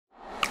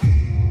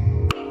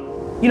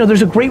You know,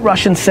 there's a great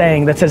Russian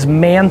saying that says,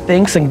 man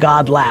thinks and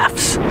God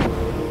laughs.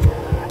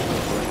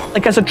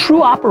 Like, as a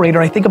true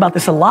operator, I think about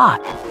this a lot.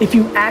 If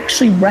you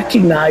actually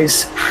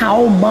recognize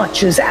how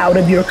much is out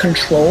of your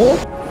control,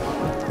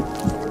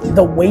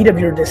 the weight of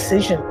your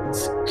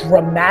decisions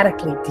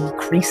dramatically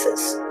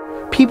decreases.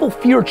 People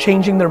fear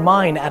changing their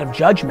mind out of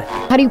judgment.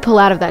 How do you pull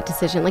out of that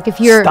decision? Like, if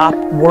you're... Stop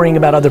worrying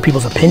about other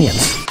people's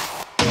opinions.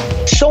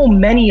 So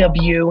many of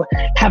you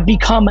have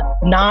become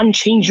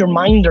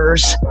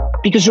non-changer-minders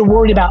because you're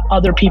worried about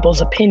other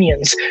people's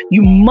opinions.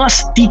 You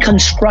must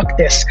deconstruct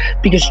this,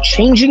 because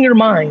changing your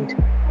mind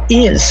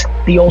is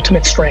the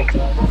ultimate strength.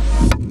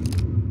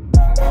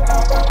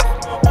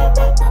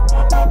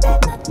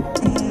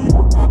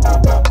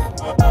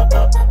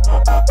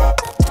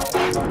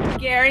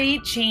 Gary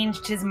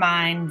changed his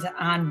mind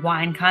on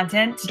wine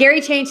content.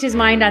 Gary changed his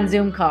mind on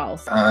Zoom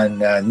calls. On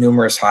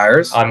numerous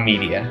hires. On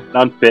media.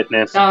 On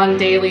fitness. On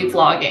daily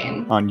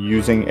vlogging. On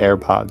using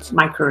AirPods.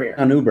 My career.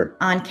 On Uber.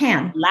 On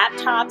CAN.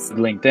 Laptops.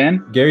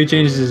 LinkedIn. Gary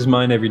changes his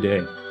mind every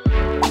day.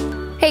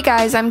 Hey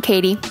guys, I'm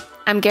Katie.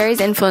 I'm Gary's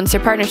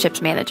Influencer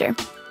Partnerships Manager.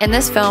 In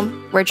this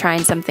film, we're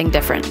trying something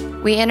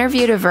different. We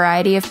interviewed a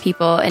variety of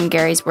people in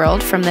Gary's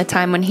world from the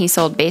time when he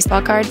sold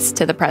baseball cards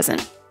to the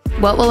present.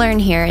 What we'll learn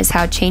here is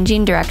how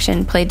changing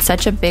direction played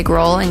such a big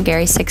role in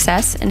Gary's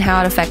success and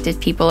how it affected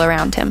people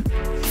around him.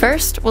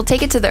 First, we'll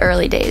take it to the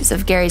early days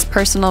of Gary's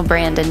personal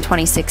brand in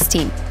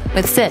 2016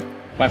 with Sid.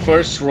 My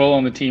first role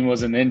on the team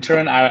was an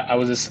intern. I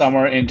was a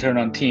summer intern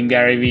on Team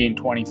Garyvee in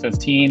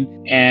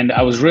 2015, and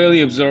I was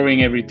really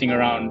observing everything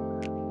around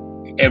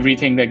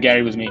everything that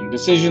Gary was making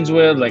decisions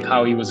with, like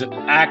how he was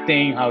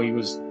acting, how he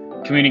was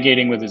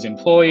communicating with his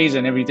employees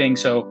and everything.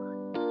 So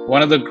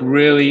one of the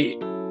really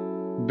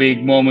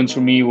big moments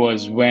for me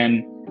was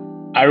when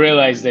I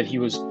realized that he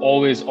was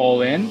always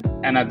all in,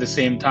 and at the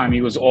same time,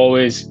 he was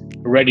always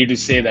ready to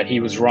say that he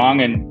was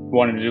wrong and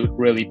wanted to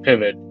really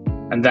pivot.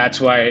 And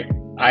that's why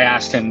I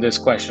asked him this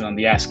question on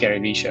the Ask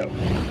Garyvee show.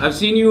 I've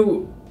seen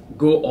you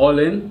go all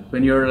in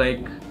when you're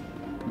like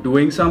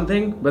doing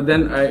something, but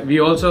then we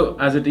also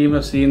as a team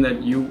have seen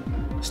that you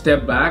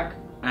step back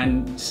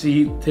and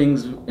see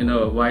things in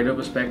a wider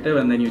perspective,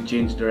 and then you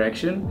change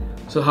direction.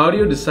 So how do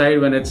you decide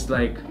when it's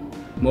like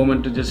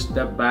moment to just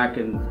step back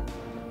and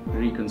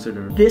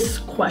reconsider? This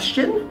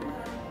question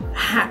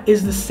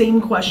is the same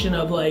question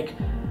of like,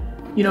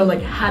 you know,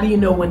 like, how do you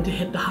know when to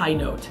hit the high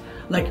note?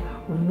 Like,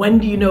 when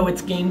do you know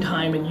it's game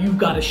time and you've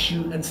got to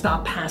shoot and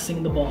stop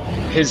passing the ball?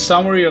 His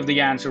summary of the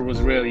answer was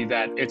really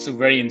that it's a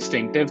very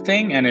instinctive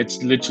thing, and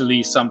it's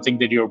literally something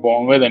that you're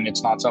born with, and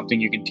it's not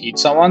something you can teach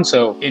someone.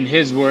 So in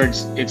his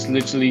words, it's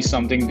literally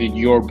something that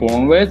you're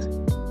born with,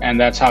 and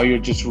that's how you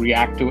just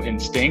react to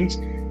instincts.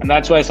 And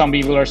that's why some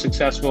people are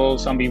successful,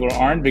 some people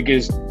aren't,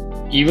 because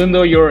even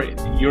though you're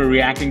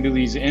reacting to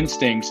these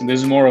instincts, and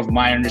this is more of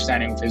my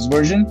understanding of his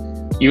version,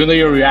 even though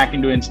you're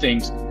reacting to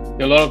instincts,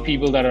 there are a lot of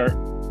people that are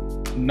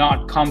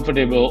not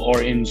comfortable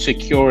or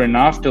insecure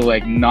enough to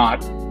like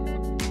not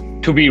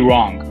to be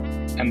wrong.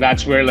 And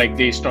that's where like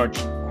they start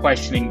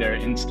questioning their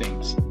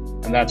instincts.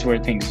 And that's where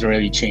things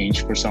really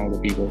change for some of the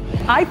people.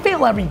 I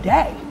fail every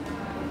day.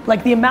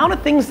 Like, the amount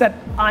of things that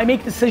I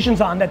make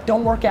decisions on that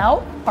don't work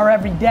out are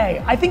every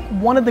day. I think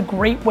one of the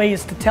great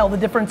ways to tell the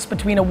difference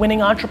between a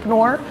winning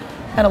entrepreneur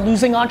and a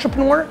losing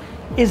entrepreneur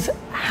is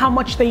how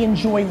much they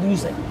enjoy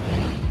losing.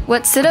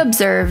 What Sid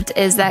observed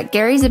is that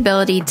Gary's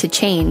ability to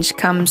change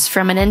comes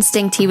from an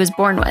instinct he was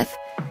born with.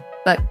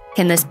 But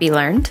can this be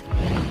learned?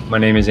 My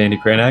name is Andy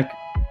Kranak.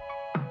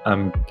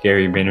 I'm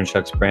Gary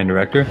Vaynerchuk's brand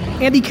director.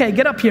 Andy K,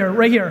 get up here,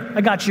 right here. I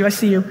got you, I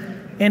see you.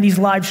 Andy's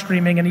live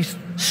streaming and he's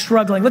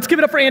struggling. Let's give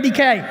it up for Andy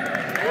K.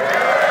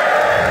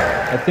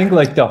 I think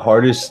like the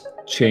hardest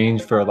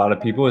change for a lot of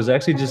people is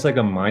actually just like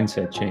a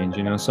mindset change.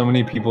 You know, so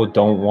many people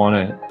don't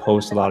want to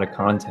post a lot of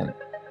content.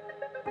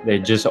 They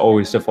just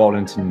always default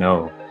into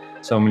no.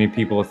 So many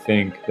people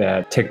think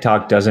that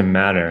TikTok doesn't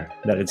matter,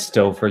 that it's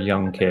still for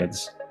young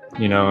kids,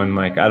 you know, and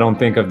like, I don't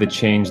think of the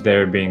change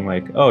there being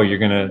like, oh, you're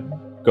gonna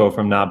go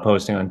from not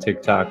posting on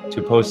TikTok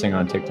to posting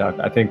on TikTok.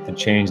 I think the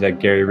change that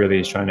Gary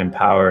really is trying to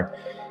empower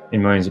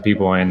in millions of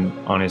people and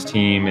on his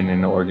team and in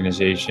the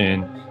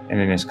organization and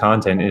in his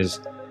content is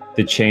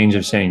the change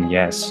of saying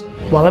yes.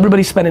 While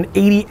everybody's spending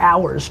 80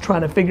 hours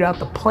trying to figure out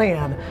the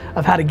plan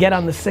of how to get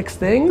on the 6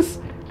 things,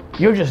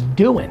 you're just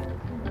doing,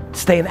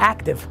 staying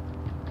active,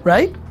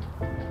 right?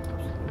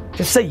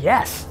 Just say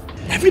yes.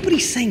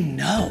 Everybody's saying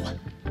no.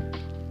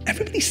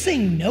 Everybody's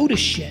saying no to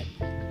shit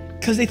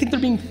because they think they're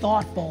being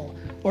thoughtful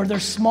or they're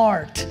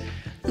smart.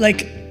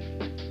 Like, you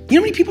know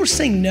how many people are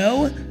saying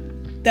no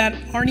that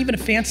aren't even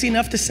fancy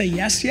enough to say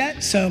yes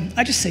yet? So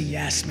I just say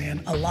yes,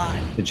 man, a lot.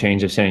 The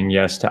change of saying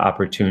yes to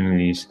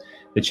opportunities,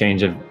 the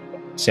change of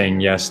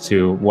saying yes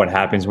to what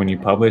happens when you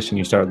publish and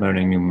you start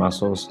learning new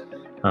muscles.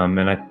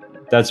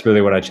 That's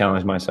really what I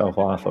challenge myself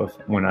off of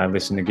when I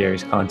listen to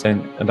Gary's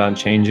content about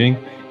changing,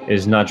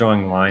 is not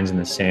drawing lines in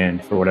the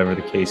sand for whatever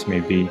the case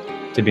may be,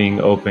 to being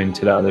open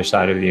to the other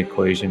side of the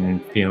equation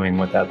and feeling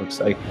what that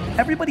looks like.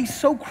 Everybody's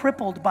so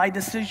crippled by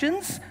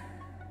decisions,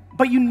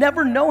 but you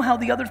never know how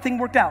the other thing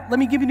worked out. Let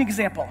me give you an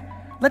example.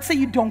 let's say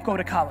you don't go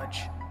to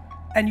college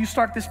and you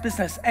start this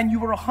business and you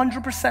were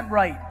 100%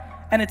 right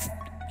and it's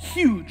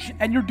huge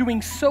and you're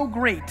doing so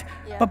great,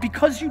 but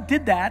because you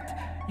did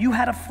that, you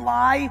had to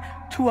fly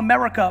to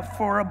America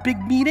for a big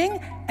meeting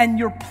and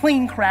your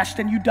plane crashed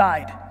and you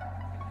died.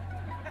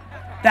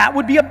 That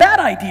would be a bad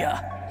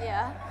idea.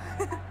 Yeah.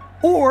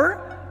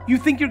 Or you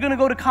think you're gonna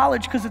go to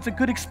college because it's a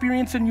good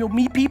experience and you'll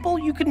meet people.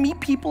 You can meet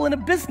people in a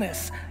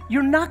business.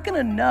 You're not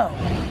gonna know.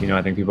 You know,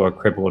 I think people are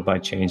crippled by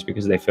change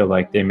because they feel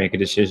like they make a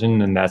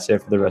decision and that's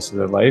it for the rest of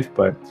their life.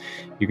 But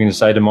you can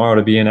decide tomorrow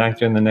to be an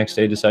actor and the next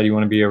day decide you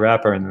want to be a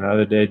rapper and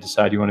another day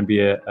decide you want to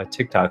be a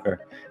TikToker.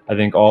 I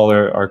think all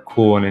are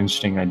cool and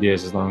interesting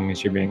ideas as long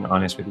as you're being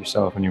honest with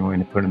yourself and you're willing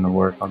to put in the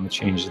work on the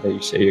changes that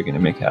you say you're gonna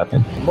make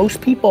happen.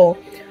 Most people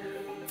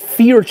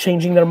fear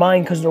changing their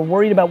mind because they're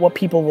worried about what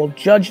people will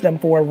judge them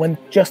for, when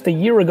just a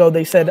year ago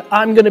they said,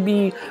 I'm gonna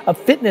be a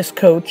fitness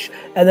coach,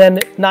 and then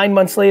 9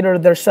 months later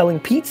they're selling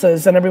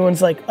pizzas and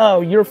everyone's like,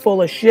 oh, you're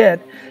full of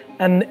shit.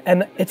 And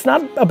it's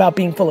not about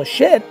being full of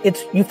shit,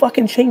 it's you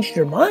fucking changed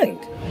your mind.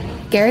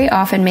 Gary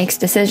often makes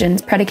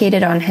decisions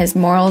predicated on his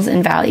morals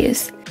and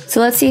values. So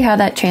let's see how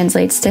that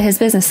translates to his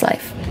business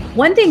life.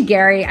 One thing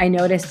Gary, I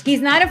noticed,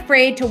 he's not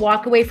afraid to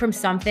walk away from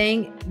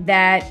something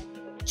that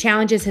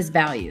challenges his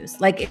values.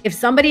 Like if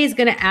somebody is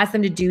going to ask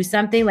them to do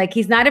something, like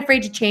he's not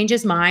afraid to change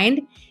his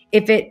mind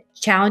if it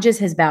challenges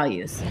his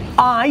values.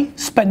 I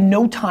spend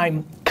no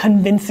time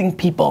convincing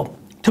people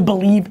to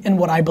believe in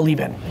what I believe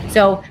in.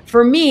 So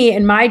for me,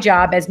 in my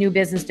job as new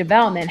business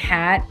development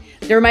hat,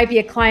 there might be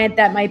a client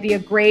that might be a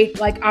great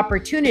like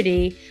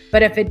opportunity,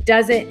 but if it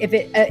doesn't,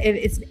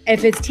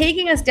 if it's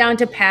taking us down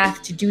to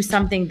path to do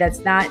something that's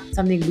not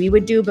something we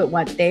would do, but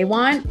what they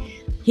want,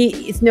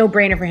 it's no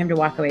brainer for him to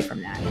walk away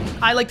from that.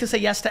 I like to say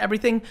yes to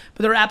everything,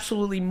 but there are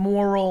absolutely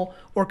moral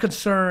or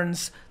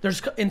concerns.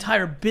 There's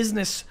entire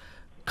business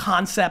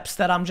concepts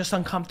that I'm just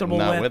uncomfortable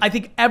with. I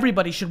think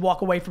everybody should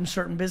walk away from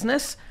certain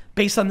business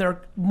based on their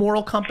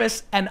moral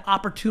compass and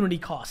opportunity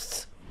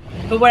costs.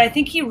 But what I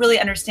think he really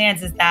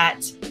understands is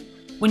that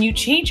when you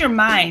change your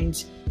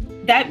mind,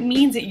 that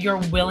means that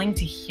you're willing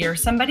to hear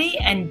somebody.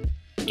 And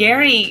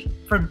Gary,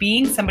 for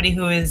being somebody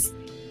who is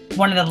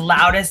one of the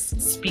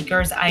loudest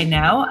speakers I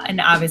know, and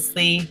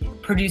obviously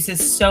produces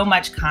so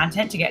much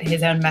content to get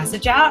his own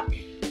message out,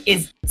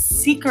 is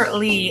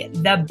secretly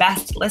the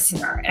best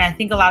listener. And I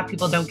think a lot of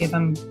people don't give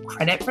him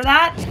credit for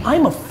that.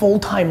 I'm a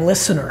full-time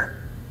listener.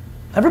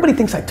 Everybody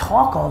thinks I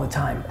talk all the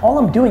time. All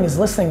I'm doing is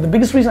listening. The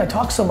biggest reason I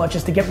talk so much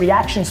is to get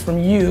reactions from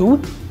you,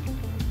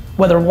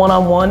 whether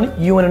one-on-one,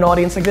 you in an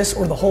audience like this,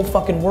 or the whole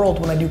fucking world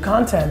when I do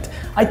content.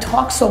 I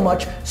talk so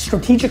much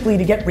strategically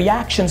to get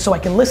reactions so I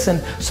can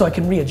listen, so I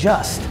can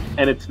readjust.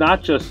 And it's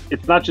not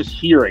just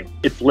hearing,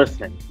 it's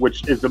listening,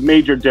 which is a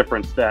major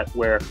difference, that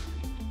where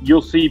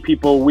you'll see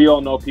people, we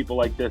all know people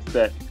like this,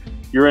 that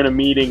you're in a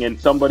meeting and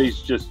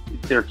somebody's just,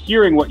 they're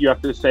hearing what you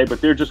have to say, but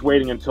they're just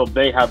waiting until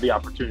they have the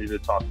opportunity to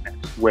talk next.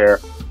 Where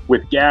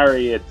with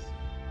Gary, it's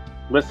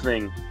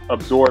listening,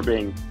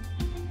 absorbing,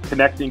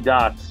 connecting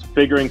dots,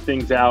 figuring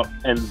things out,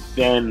 and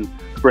then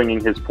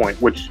bringing his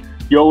point, which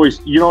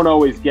you don't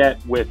always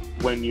get with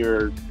when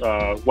you're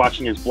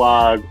watching his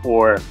blog,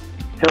 or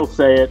he'll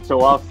say it,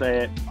 so I'll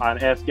say it on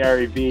Ask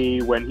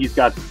Garyvee when he's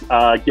got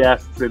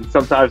guests, and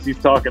sometimes he's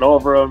talking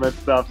over them and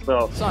stuff.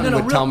 So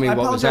tell me I what was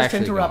apologize to actually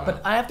interrupt, going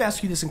on. but I have to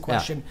ask you this in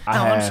question. Yeah,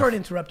 Al, I'm sorry to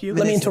interrupt you.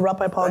 Let me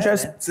interrupt. I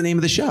apologize. It's the name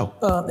of the show.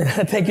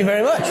 Thank you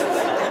very much.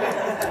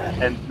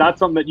 And not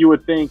something that you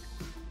would think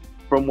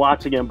from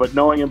watching him, but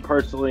knowing him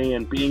personally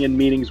and being in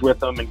meetings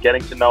with him and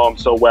getting to know him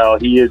so well,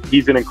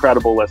 he's an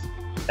incredible listener,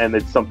 and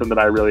it's something that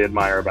I really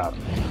admire about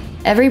him.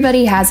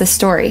 Everybody has a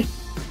story.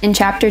 In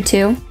Chapter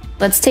 2,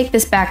 let's take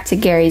this back to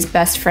Gary's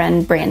best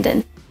friend,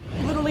 Brandon.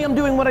 Literally, I'm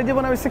doing what I did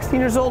when I was 16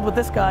 years old with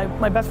this guy,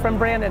 my best friend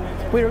Brandon.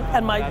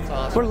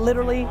 We're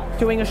literally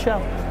doing a show.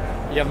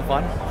 You having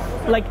fun?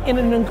 Like in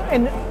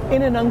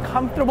an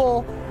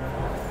uncomfortable,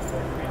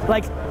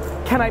 like,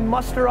 can I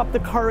muster up the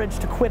courage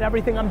to quit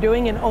everything I'm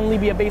doing and only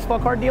be a baseball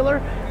card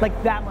dealer?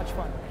 Like that much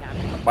fun.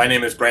 My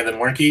name is Brandon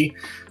Wernke.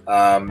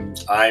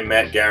 I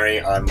met Gary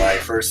on my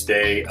first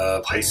day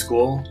of high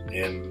school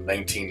in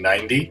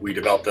 1990. We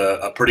developed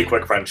a pretty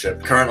quick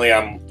friendship. Currently,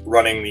 I'm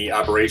running the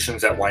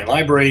operations at Wine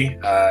Library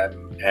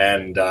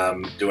and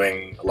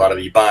doing a lot of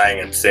the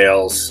buying and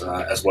sales,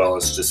 as well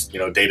as just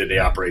day-to-day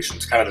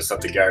operations, kind of the stuff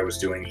that Gary was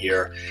doing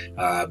here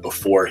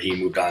before he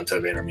moved on to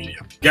VaynerMedia.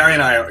 Gary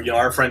and I,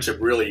 our friendship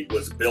really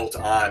was built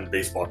on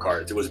baseball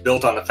cards. It was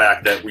built on the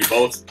fact that we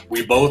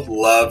both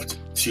loved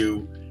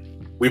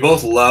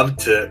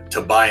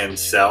to buy and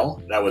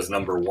sell. That was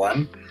number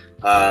one.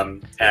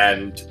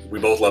 And we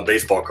both love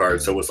baseball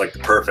cards, so it was like the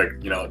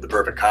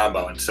perfect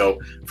combo. And so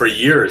for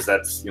years,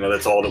 that's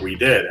all that we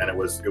did, and it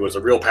was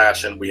a real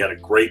passion. We had a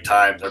great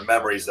time. There are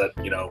memories that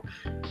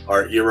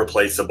are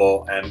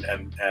irreplaceable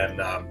and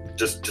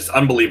just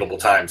unbelievable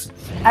times.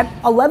 At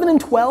 11 and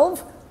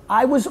 12,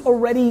 I was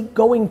already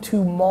going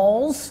to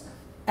malls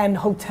and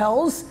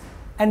hotels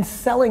and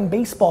selling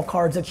baseball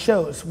cards at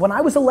shows. When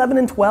I was 11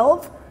 and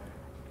 12,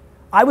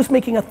 I was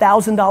making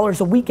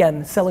 $1,000 a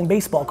weekend selling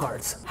baseball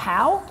cards.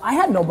 How? I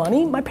had no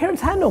money. My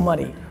parents had no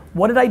money.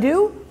 What did I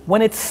do?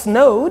 When it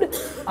snowed,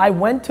 I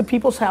went to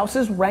people's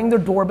houses, rang their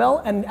doorbell,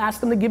 and asked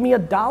them to give me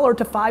 $1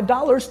 to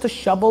 $5 to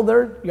shovel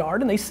their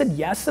yard, and they said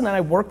yes, and then I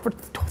worked for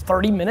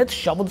 30 minutes,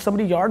 shoveled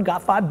somebody's yard,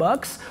 got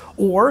 $5.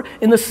 Or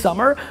in the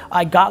summer,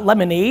 I got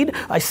lemonade,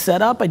 I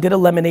set up, I did a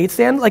lemonade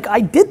stand. Like, I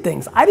did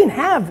things. I didn't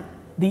have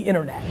the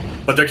internet.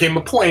 But there came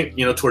a point,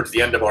 you know, towards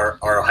the end of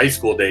our high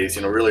school days,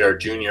 you know, really our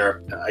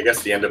junior, I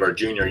guess the end of our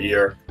junior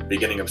year,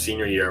 beginning of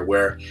senior year,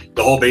 where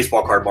the whole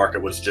baseball card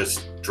market was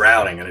just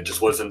drowning, and it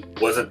just wasn't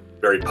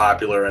very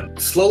popular.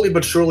 And slowly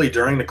but surely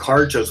during the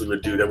card shows we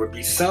would do, there would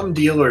be some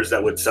dealers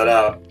that would set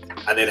up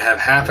and they'd have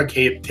half a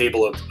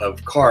table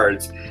of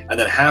cards and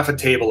then half a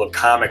table of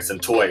comics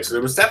and toys. So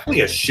there was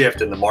definitely a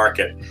shift in the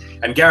market,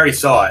 and Gary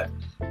saw it.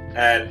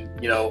 And,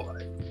 you know,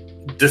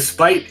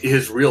 despite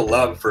his real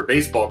love for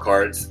baseball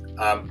cards,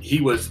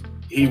 he was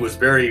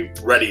very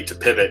ready to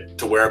pivot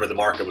to wherever the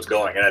market was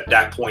going. And at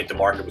that point, the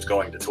market was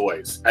going to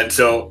toys. And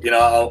so, you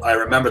know, I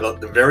remember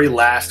the very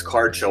last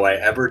card show I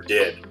ever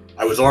did,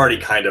 I was already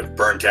kind of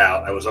burnt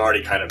out. I was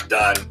already kind of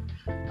done.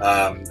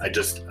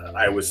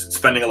 I was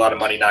spending a lot of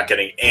money, not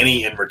getting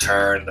any in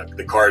return.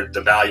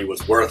 The value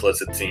was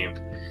worthless, it seemed.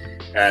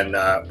 And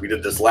we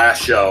did this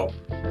last show,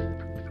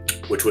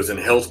 which was in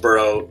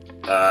Hillsborough,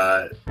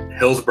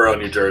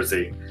 New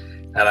Jersey.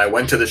 And I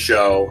went to the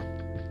show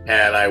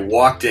and I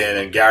walked in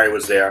and Gary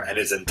was there and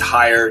his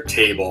entire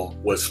table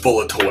was full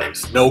of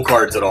toys. No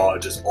cards at all,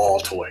 just all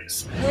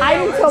toys. I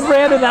didn't tell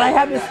Brandon that I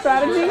had this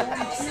strategy.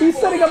 He's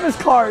setting up his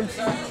cards.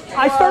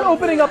 I start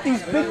opening up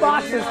these big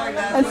boxes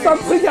and start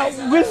putting out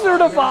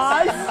Wizard of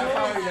Oz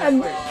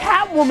and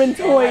Catwoman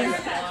toys.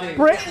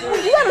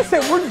 You gotta say,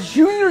 we're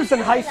juniors in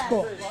high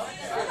school.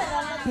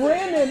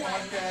 Brandon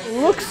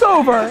looks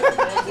over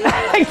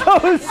and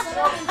goes,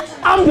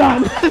 I'm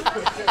done.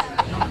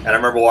 And I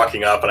remember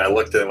walking up and I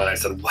looked at him and I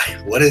said,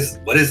 what is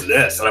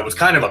this? And I was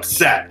kind of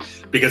upset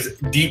because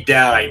deep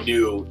down I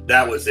knew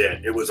that was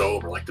it. It was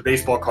over. Like the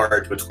baseball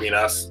cards between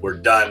us were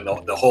done.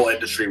 The whole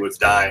industry was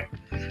dying.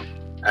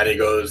 And he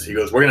goes,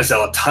 we're gonna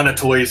sell a ton of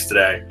toys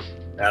today.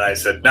 And I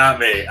said, not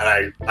me.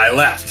 And I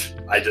left.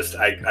 I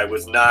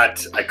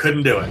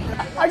couldn't do it.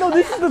 I go,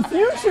 this is the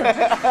future.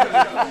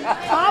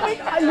 Comic,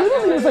 I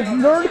literally was like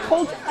nerd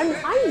culture. I mean,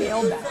 I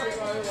nailed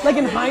that. Like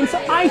in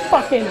hindsight, I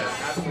fucking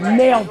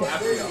nailed it.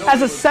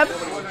 As a 7,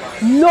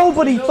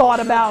 nobody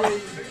thought about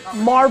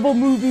Marvel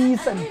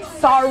movies and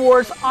Star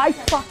Wars. I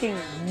fucking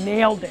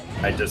nailed it.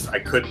 I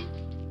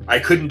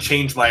couldn't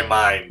change my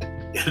mind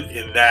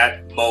in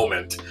that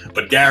moment,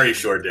 but Gary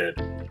sure did.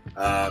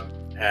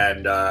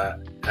 And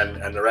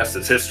the rest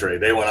is history.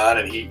 They went on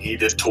and he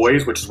did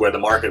toys, which is where the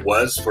market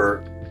was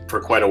for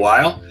quite a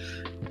while.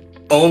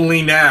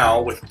 Only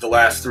now, with the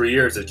last 3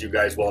 years, as you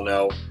guys well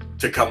know,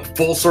 to come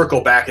full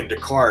circle back into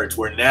cards,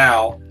 where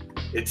now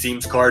it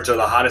seems cards are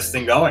the hottest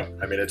thing going.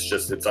 I mean,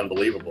 it's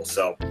unbelievable.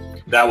 So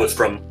that was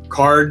from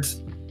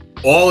cards,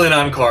 all in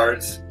on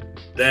cards,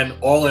 then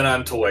all in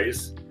on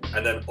toys,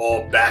 and then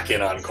all back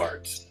in on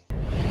cards.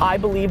 I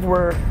believe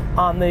we're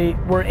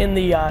in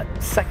the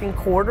second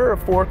quarter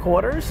of 4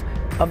 quarters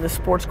of the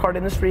sports card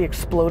industry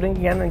exploding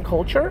again in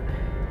culture.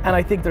 And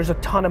I think there's a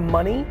ton of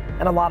money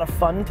and a lot of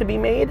fun to be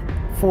made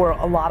for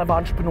a lot of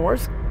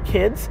entrepreneurs,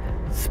 kids,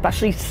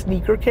 especially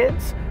sneaker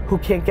kids who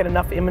can't get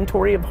enough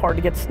inventory of hard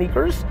to get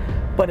sneakers.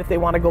 But if they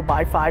want to go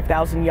buy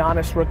 5,000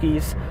 Giannis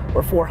rookies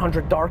or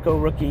 400 Darko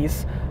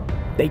rookies,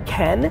 they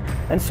can.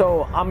 And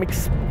so I'm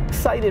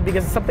excited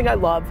because it's something I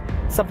love,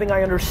 something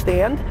I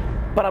understand,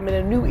 but I'm in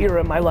a new era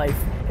in my life.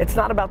 It's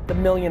not about the $1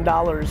 million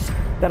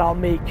that I'll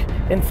make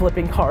in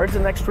flipping cards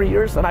in the next 3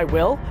 years, and I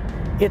will.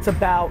 It's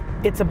about,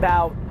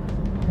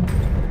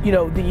 you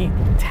know, the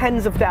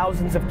tens of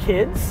thousands of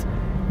kids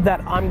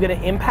that I'm gonna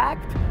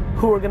impact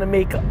who are gonna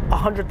make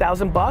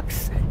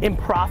 $100,000 in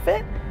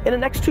profit in the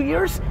next 2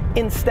 years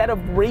instead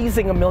of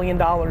raising $1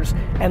 million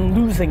and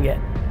losing it.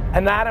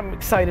 And that I'm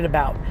excited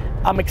about.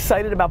 I'm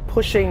excited about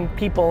pushing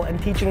people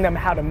and teaching them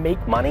how to make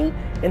money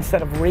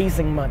instead of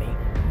raising money.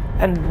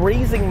 And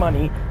raising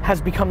money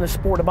has become the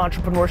sport of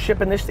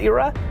entrepreneurship in this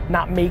era,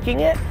 not making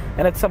it,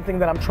 and it's something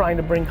that I'm trying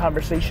to bring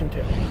conversation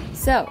to.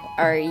 So,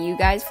 are you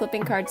guys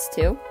flipping cards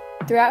too?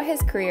 Throughout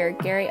his career,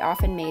 Gary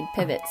often made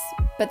pivots,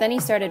 but then he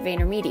started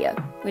VaynerMedia,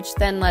 which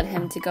then led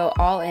him to go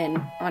all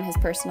in on his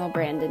personal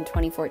brand in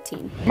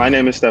 2014. My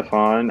name is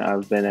Stefan.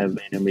 I've been at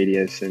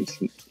VaynerMedia since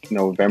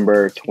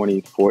November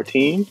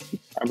 2014,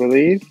 I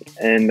believe.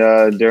 And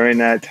during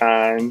that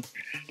time,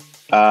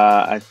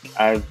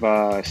 I've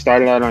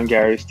started out on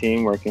Gary's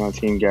team, working on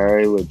Team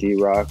Gary with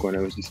D-Rock when it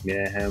was just me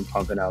and him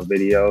pumping out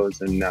videos,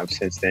 and I've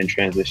since then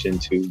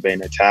transitioned to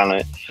Vayner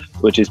Talent,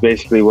 which is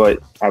basically what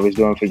I was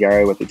doing for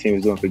Gary, what the team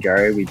was doing for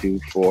Gary, we do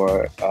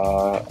for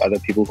other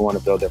people who want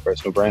to build their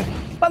personal brand.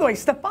 By the way,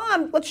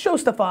 Stefan, let's show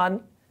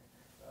Stefan.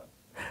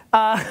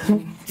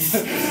 Trying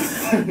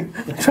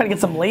to get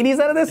some ladies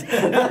out of this?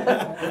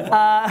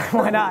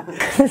 Why not?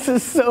 This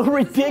is so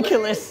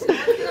ridiculous.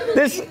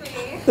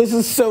 This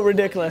is so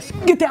ridiculous.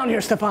 Get down here,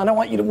 Stefan. I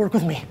want you to work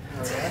with me.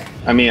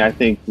 I mean, I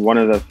think one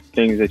of the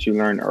things that you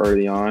learn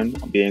early on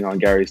being on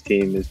Gary's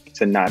team is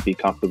to not be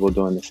comfortable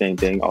doing the same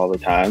thing all the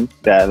time.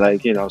 That,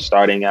 like, you know,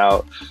 starting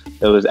out,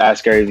 it was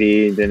Ask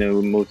Garyvee, then it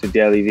would move to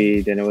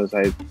Dailyvee, then it was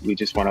like, we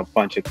just want a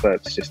bunch of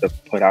clips just to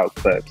put out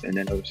clips. And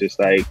then it was just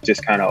like,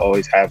 just kind of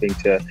always having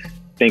to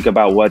think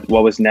about what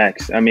was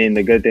next. I mean,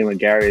 the good thing with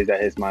Gary is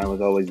that his mind was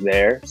always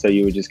there. So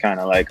you would just kind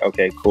of like,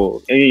 okay,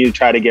 cool. And you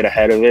try to get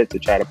ahead of it to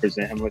try to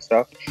present him with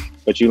stuff.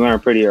 But you learn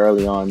pretty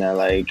early on that,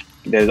 like,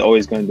 there's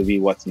always going to be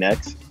what's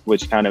next,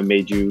 which kind of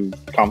made you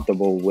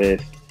comfortable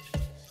with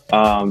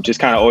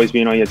just kind of always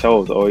being on your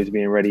toes, always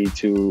being ready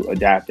to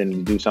adapt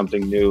and do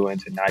something new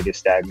and to not get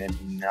stagnant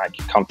and not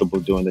get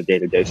comfortable doing the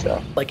day-to-day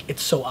stuff. Like,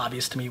 it's so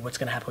obvious to me what's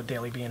going to happen with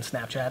Dailyvee and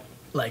Snapchat.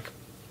 Like,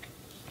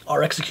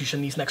 our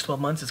execution these next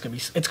 12 months is going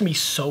to be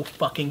so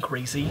fucking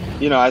crazy.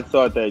 You know, I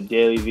thought that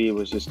Dailyvee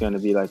was just going to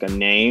be like a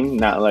name,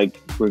 not like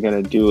we're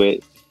going to do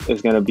it.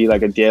 It's going to be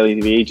like a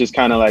Dailyvee, just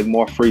kind of like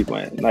more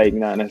frequent, like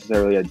not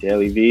necessarily a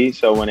Dailyvee.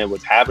 So when it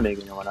was happening,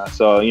 you know, when I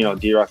saw, you know,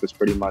 D-Rock was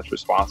pretty much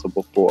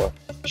responsible for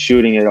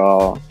shooting it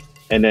all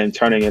and then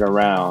turning it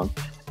around.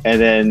 And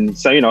then,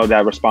 so, you know,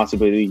 that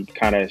responsibility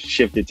kind of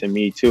shifted to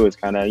me too. It's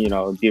kind of, you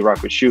know,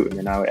 D-Rock was shooting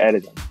and I would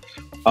edit him.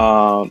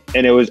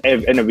 And it was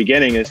in the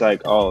beginning, it's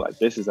like, oh, like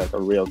this is like a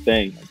real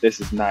thing. Like,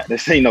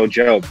 this ain't no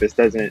joke. This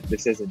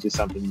isn't just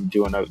something you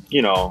do in a,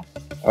 you know,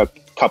 a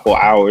couple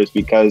hours,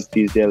 because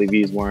these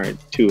Dailyvees weren't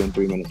 2 and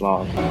 3 minutes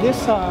long. This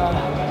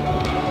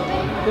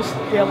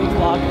daily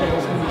vlog thing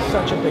is gonna be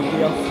such a big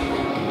deal.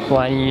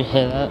 Why didn't you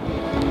say that?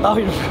 Oh,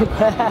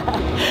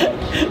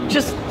 you're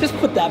just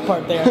put that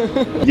part there.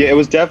 Yeah, it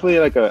was definitely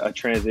like a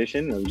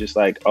transition. It was just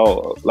like,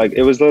 oh, like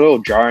it was a little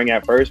jarring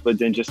at first, but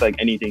then just like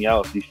anything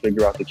else, you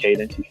figure out the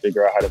cadence, you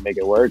figure out how to make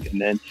it work,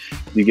 and then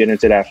you get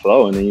into that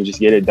flow, and then you just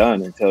get it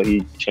done until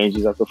he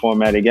changes up the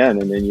format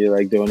again, and then you're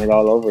like doing it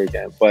all over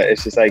again. But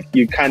it's just like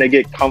you kind of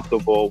get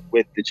comfortable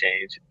with the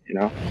change, you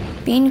know?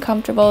 Being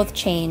comfortable with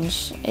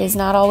change is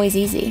not always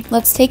easy.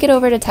 Let's take it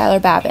over to Tyler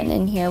Babin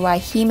and hear why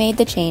he made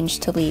the change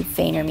to leave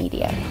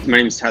VaynerMedia. My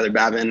name is Tyler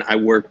Babin. I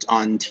worked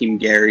on Team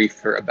Gary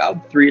for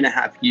about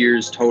 3.5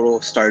 years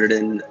total. Started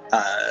in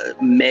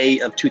May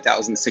of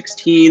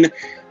 2016.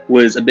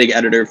 Was a big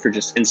editor for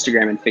just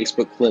Instagram and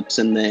Facebook clips,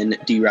 and then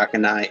D-Rock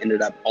and I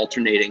ended up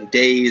alternating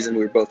days, and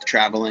we were both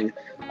traveling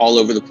all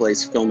over the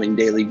place filming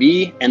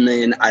Dailyvee. And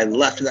then I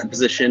left that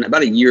position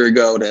about a year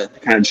ago to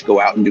kind of just go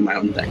out and do my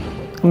own thing.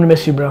 I'm gonna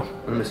miss you, bro.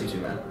 I'm gonna miss you too,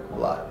 man. A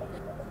lot.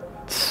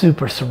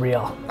 Super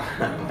surreal.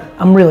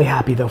 I'm really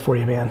happy though for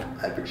you, man.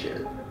 I appreciate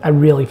it. I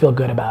really feel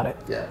good about it.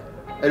 Yeah,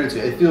 I do too.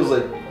 It feels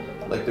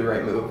like the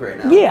right move right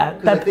now. Yeah,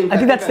 I think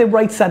that's the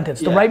right sentence,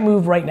 the right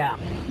move right now.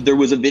 There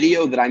was a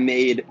video that I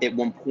made at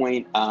one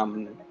point.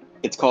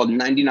 It's called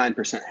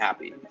 99%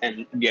 Happy.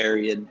 And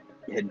Gary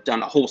had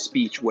done a whole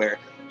speech where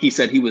he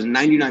said he was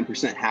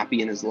 99%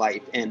 happy in his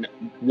life, and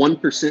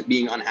 1%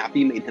 being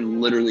unhappy made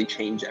him literally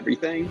change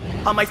everything.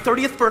 On my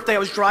 30th birthday, I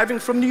was driving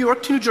from New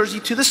York to New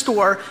Jersey to the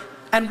store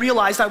and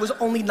realized I was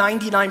only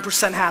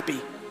 99% happy.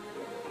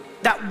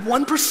 That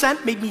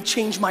 1% made me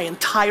change my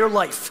entire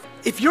life.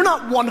 If you're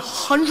not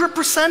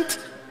 100%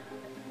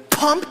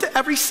 pumped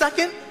every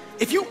second,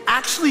 if you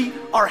actually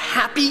are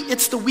happy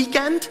it's the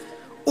weekend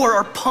or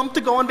are pumped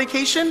to go on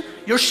vacation,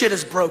 your shit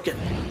is broken.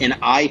 And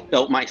I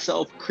felt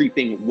myself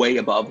creeping way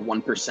above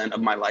 1%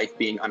 of my life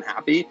being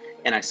unhappy.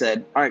 And I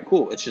said, all right,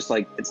 cool. It's just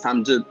like, it's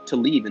time to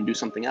leave and do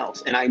something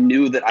else. And I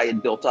knew that I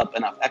had built up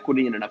enough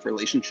equity and enough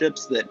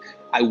relationships that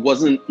I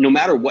wasn't, no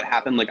matter what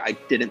happened, like I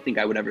didn't think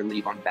I would ever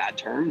leave on bad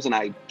terms. And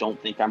I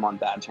don't think I'm on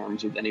bad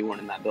terms with anyone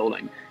in that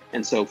building.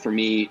 And so for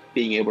me,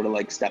 being able to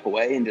like step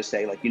away and just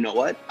say like, you know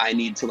what, I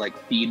need to like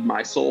feed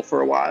my soul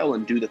for a while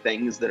and do the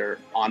things that are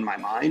on my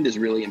mind is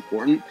really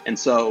important. And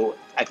so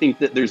I think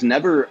that there's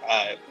never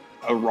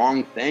a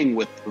wrong thing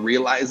with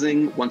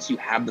realizing once you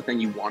have the thing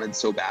you wanted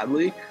so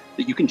badly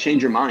that you can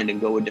change your mind and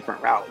go a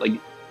different route. Like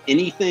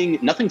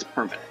nothing's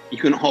permanent. You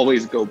can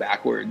always go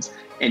backwards,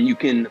 and you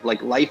can,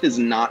 like, life is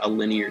not a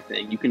linear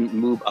thing. You can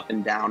move up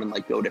and down and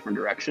like go different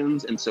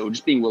directions. And so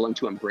just being willing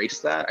to embrace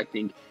that, I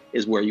think,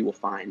 is where you will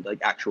find like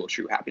actual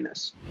true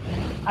happiness.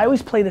 I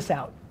always play this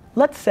out.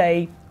 Let's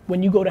say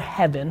when you go to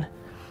heaven,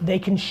 they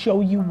can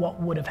show you what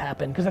would have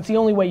happened, because that's the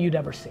only way you'd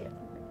ever see it.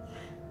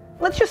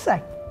 Let's just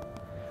say,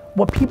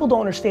 what people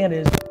don't understand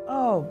is,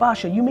 oh,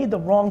 Basha, you made the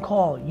wrong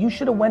call. You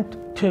should have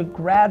went to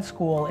grad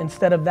school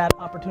instead of that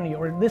opportunity,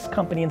 or this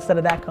company instead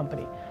of that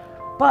company.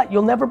 But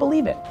you'll never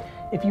believe it.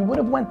 If you would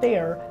have went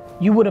there,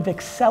 you would have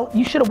excelled.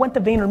 You should have went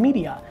to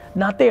VaynerMedia,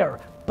 not there.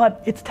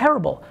 But it's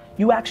terrible.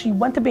 You actually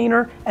went to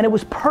Vayner and it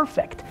was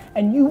perfect.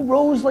 And you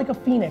rose like a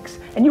phoenix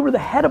and you were the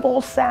head of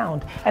all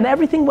sound and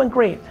everything went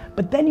great.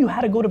 But then you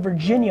had to go to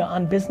Virginia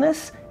on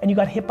business and you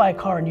got hit by a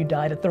car and you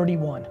died at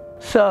 31.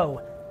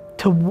 So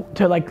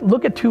to like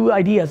look at two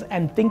ideas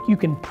and think you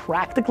can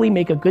practically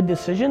make a good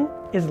decision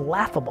is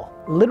laughable.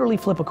 Literally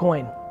flip a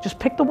coin. Just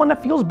pick the one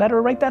that feels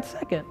better right that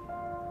second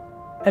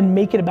and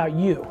make it about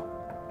you.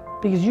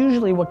 Because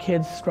usually what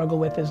kids struggle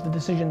with is the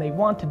decision they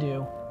want to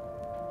do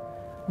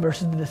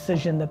versus the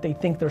decision that they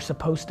think they're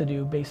supposed to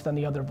do based on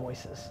the other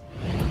voices.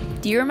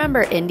 Do you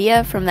remember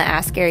India from the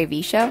Ask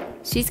Garyvee show?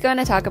 She's going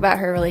to talk about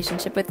her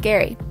relationship with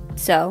Gary.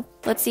 So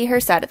let's see her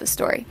side of the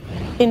story.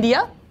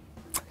 India,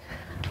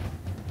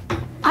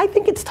 I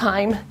think it's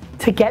time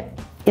to get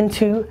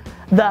into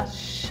the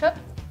show.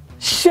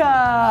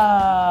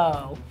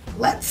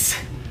 Let's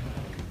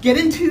get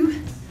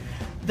into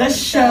the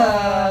show.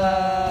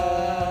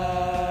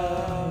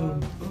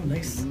 Oh,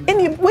 nice.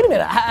 India, wait a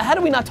minute. How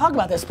do we not talk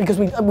about this? Because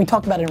we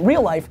talked about it in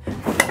real life.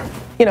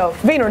 You know,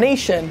 Vayner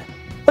Nation,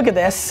 look at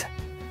this.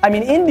 I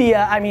mean,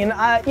 India, I mean,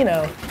 you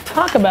know,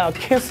 talk about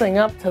kissing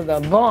up to the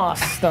boss,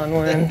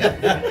 Dunwin.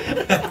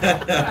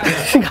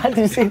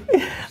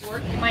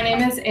 My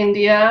name is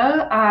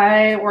India.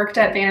 I worked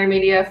at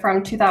VaynerMedia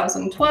from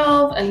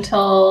 2012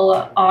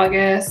 until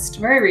August,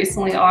 very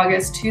recently,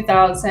 August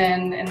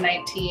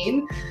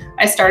 2019.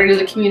 I started as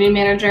a community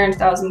manager in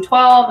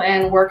 2012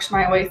 and worked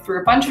my way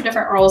through a bunch of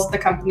different roles at the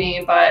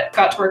company, but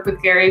got to work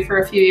with Gary for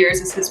a few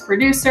years as his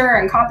producer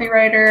and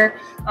copywriter.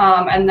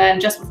 And then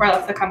just before I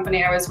left the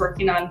company, I was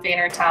working on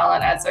Vayner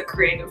Talent as a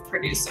creative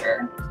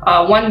producer.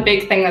 One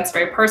big thing that's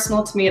very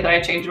personal to me that I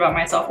changed about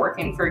myself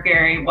working for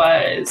Gary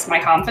was my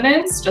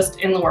confidence just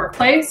in the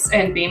workplace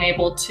and being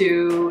able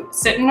to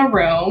sit in a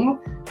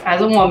room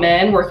as a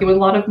woman working with a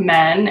lot of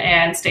men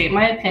and state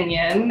my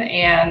opinion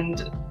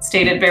and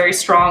state it very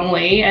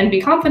strongly and be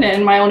confident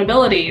in my own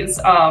abilities.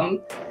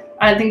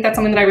 I think that's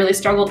something that I really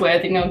struggled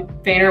with. You know,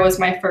 Vayner was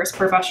my first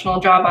professional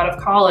job out of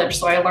college,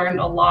 so I learned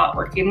a lot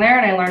working there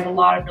and I learned a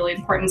lot of really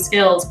important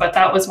skills, but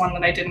that was one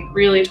that I didn't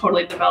really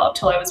totally develop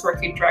till I was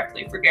working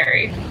directly for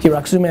Gary.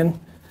 D-Rock, zoom in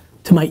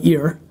to my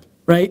ear,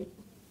 right?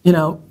 You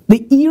know,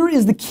 the ear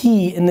is the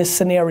key in this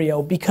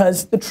scenario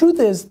because the truth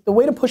is the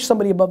way to push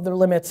somebody above their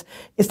limits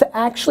is to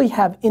actually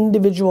have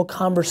individual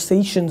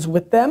conversations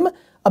with them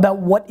about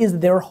what is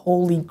their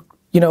holy,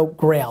 you know,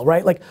 grail,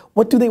 right? Like,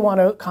 what do they want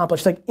to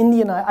accomplish? Like,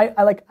 India and I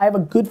have a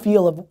good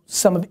feel of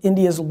some of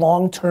India's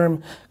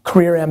long-term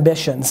career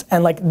ambitions.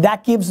 And like,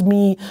 that gives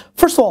me,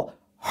 first of all,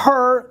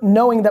 her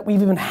knowing that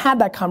we've even had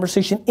that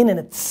conversation in and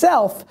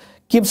itself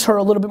gives her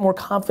a little bit more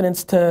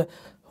confidence to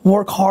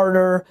work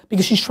harder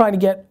because she's trying to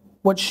get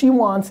what she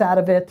wants out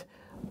of it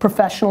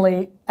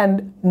professionally,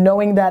 and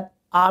knowing that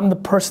I'm the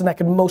person that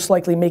can most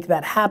likely make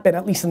that happen,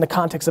 at least in the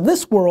context of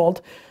this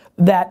world,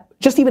 that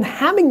just even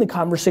having the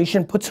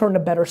conversation puts her in a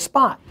better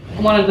spot.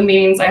 One of the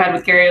meetings I had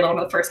with Gary, one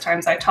of the first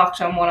times I talked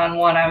to him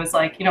one-on-one, I was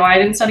like, you know, I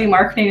didn't study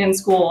marketing in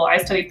school, I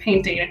studied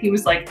painting. And he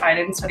was like, I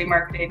didn't study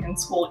marketing in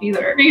school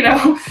either, you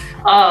know?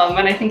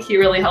 And I think he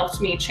really helped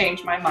me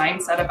change my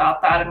mindset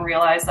about that and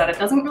realize that it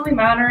doesn't really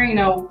matter, you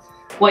know,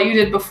 what you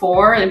did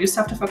before, and you just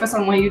have to focus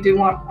on what you do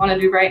want to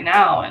do right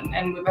now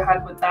and move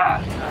ahead with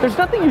that. There's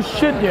nothing you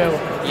should do.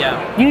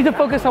 Yeah. You need to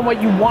focus on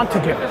what you want to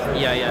do.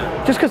 Yeah,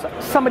 yeah. Just because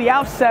somebody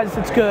else says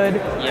it's good,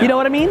 Yeah. you know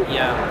what I mean?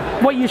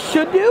 Yeah. What you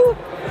should do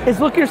is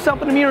look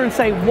yourself in the mirror and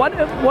say, what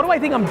do I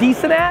think I'm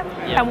decent at,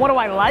 and what do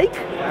I like,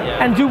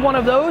 and do one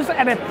of those,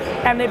 and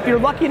if you're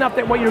lucky enough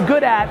that what you're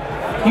good at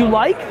you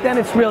like, then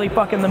it's really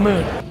fucking the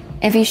moon.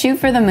 If you shoot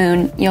for the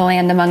moon, you'll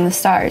land among the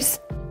stars.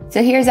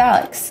 So here's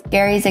Alex,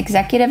 Gary's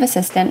executive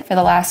assistant for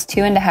the last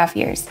 2.5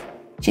 years.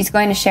 She's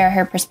going to share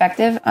her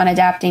perspective on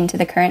adapting to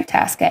the current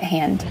task at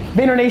hand.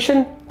 Vayner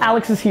Nation,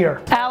 Alex is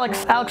here.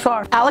 Alex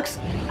R. Alex?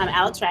 I'm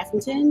Alex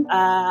Raffington.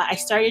 I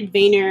started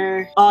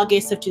Vayner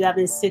August of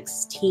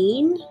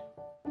 2016.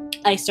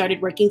 I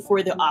started working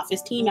for the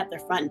office team at the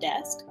front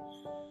desk.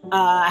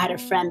 I had a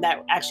friend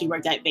that actually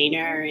worked at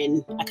Vayner,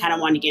 and I kind of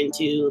wanted to get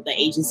into the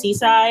agency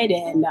side,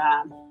 and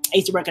I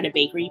used to work at a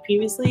bakery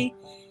previously.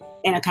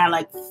 And I kind of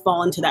like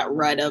fall into that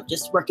rut of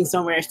just working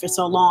somewhere for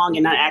so long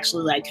and not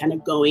actually like kind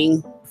of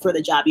going for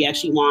the job you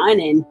actually want.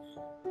 And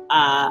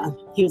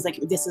he was like,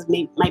 this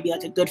might be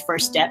like a good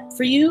first step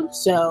for you.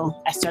 So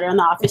I started on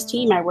the office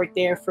team. I worked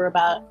there for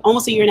about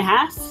almost 1.5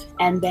 years,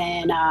 and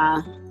then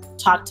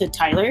talked to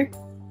Tyler.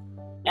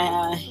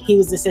 He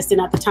was the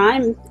assistant at the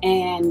time,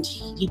 and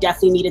he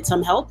definitely needed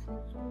some help.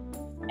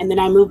 And then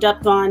I moved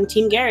up on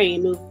Team Gary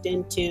and moved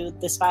into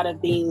the spot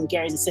of being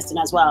Gary's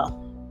assistant as well.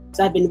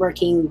 So I've been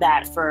working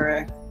that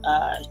for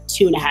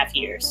 2.5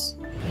 years.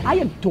 I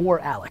adore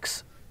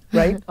Alex,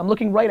 right? I'm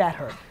looking right at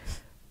her.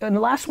 In the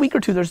last week or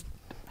two, there's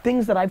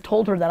things that I've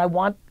told her that I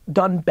want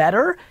done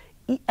better.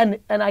 And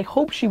I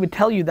hope she would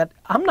tell you that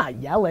I'm not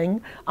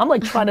yelling. I'm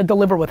like trying to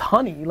deliver with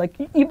honey. Like,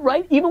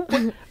 right? Even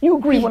when you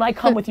agree when I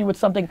come with you with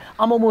something,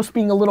 I'm almost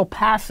being a little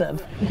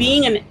passive.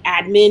 Being an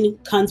admin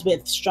comes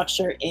with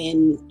structure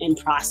and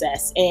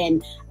process.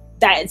 And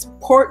that's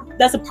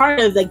a part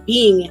of like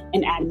being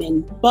an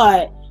admin.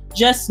 But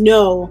just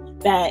know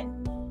that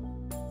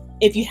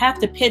if you have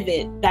to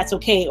pivot, that's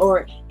okay.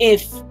 Or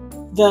if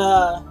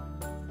the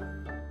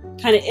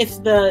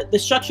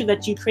structure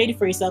that you created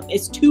for yourself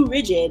is too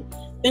rigid,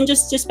 then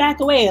just back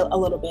away a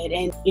little bit,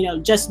 and you know,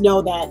 just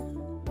know that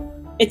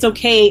it's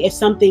okay if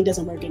something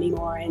doesn't work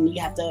anymore and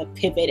you have to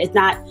pivot. It's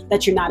not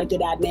that you're not a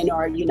good admin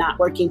or you're not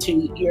working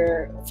to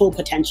your full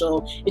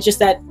potential. It's just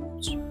that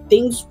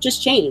things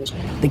just change.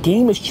 The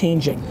game is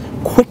changing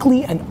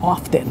quickly and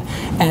often,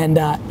 and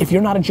if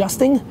you're not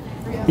adjusting,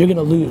 you're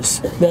gonna lose.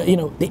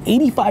 The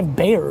 85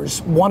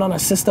 Bears won on a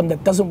system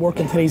that doesn't work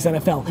in today's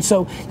NFL.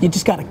 So you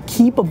just gotta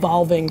keep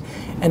evolving,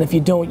 and if you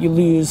don't, you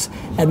lose.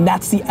 And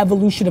that's the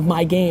evolution of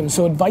my game.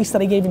 So advice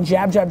that I gave in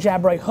jab, jab,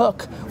 jab, right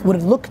hook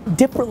would look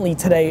differently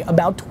today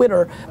about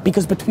Twitter,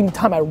 because between the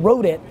time I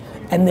wrote it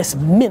and this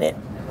minute,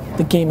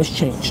 the game has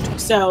changed.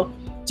 So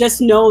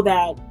just know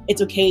that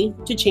it's okay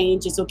to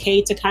change. It's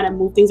okay to kind of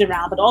move things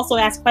around, but also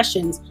ask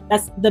questions.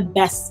 That's the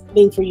best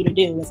thing for you to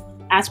do, is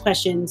ask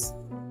questions,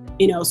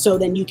 so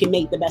then you can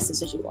make the best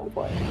decision going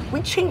forward.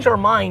 We change our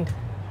mind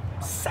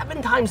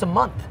 7 times a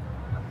month.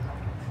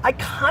 I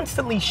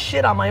constantly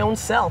shit on my own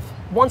self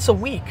once a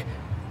week.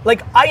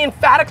 Like, I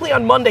emphatically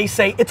on Monday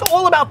say, it's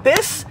all about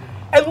this,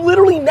 and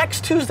literally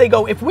next Tuesday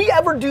go, if we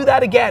ever do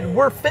that again,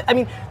 we're fit. I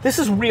mean, this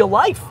is real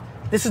life.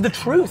 This is the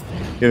truth.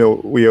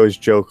 We always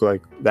joke,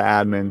 like, the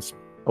admins,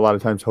 a lot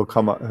of times he'll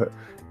come up,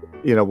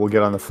 we'll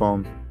get on the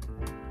phone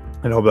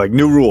and he'll be like,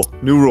 new rule.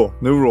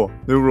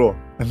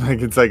 And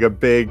like, it's like a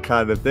big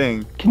kind of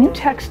thing. Can you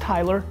text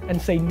Tyler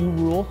and say new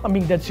rule? I'm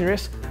being dead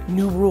serious.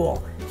 New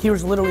rule.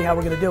 Here's literally how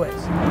we're gonna do it.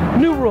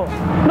 New rule,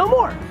 no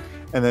more.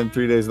 And then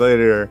 3 days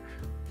later,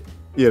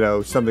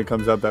 something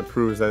comes up that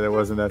proves that it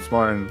wasn't that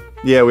smart, and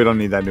yeah, we don't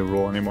need that new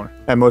rule anymore.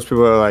 And most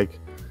people are like,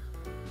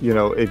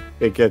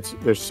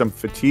 there's some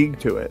fatigue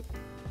to it,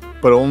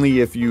 but only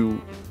if you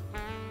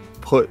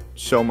put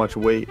so much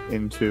weight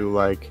into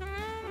like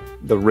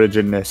the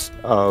rigidness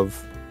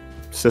of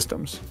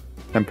systems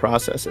and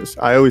processes.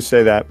 I always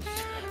say that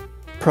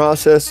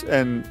process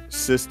and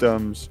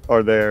systems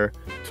are there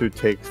to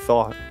take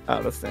thought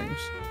out of things.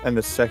 And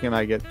the second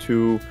I get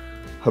too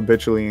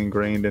habitually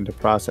ingrained into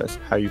process,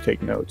 how you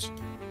take notes,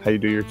 how you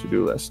do your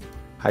to-do list,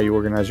 how you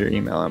organize your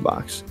email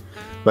inbox,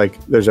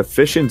 like, there's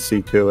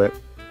efficiency to it.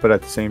 But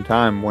at the same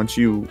time, once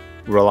you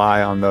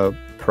rely on the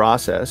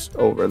process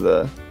over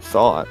the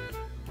thought,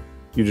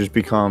 you just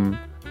become,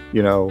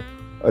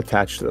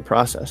 attached to the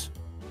process.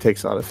 It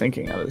takes a lot of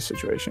thinking out of the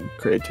situation,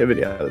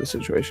 creativity out of the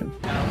situation.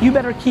 You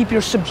better keep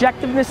your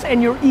subjectiveness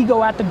and your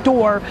ego at the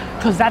door,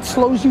 because that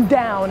slows you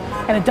down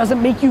and it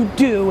doesn't make you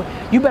do.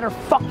 You better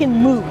fucking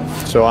move.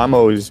 So I'm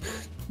always,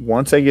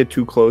 once I get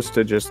too close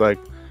to just like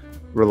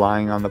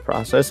relying on the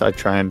process, I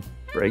try and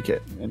break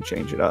it and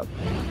change it up.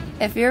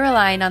 If you're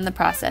relying on the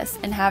process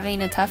and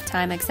having a tough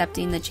time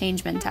accepting the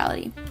change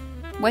mentality,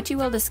 what you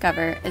will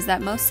discover is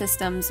that most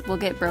systems will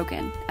get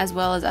broken, as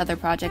well as other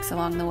projects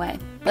along the way.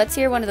 Let's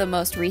hear one of the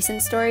most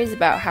recent stories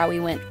about how we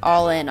went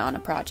all in on a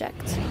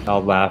project.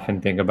 I'll laugh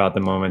and think about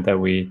the moment that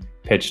we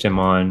pitched him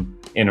on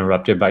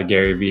Interrupted by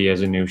Garyvee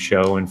as a new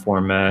show and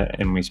format,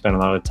 and we spent a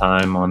lot of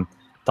time on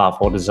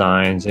thoughtful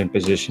designs and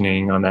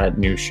positioning on that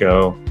new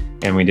show.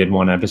 And we did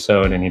one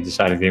episode and he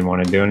decided he didn't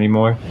want to do it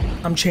anymore.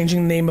 I'm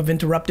changing the name of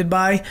Interrupted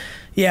by.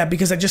 Yeah,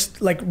 because I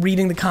just like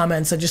reading the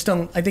comments. I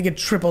think it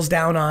triples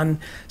down on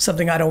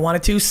something I don't want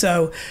it to.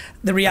 So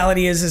the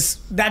reality is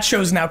that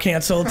show's now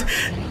canceled.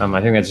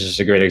 I think that's just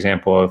a great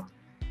example of,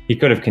 he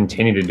could have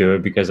continued to do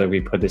it because like,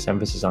 we put this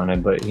emphasis on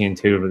it, but he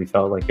intuitively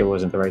felt like it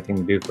wasn't the right thing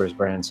to do for his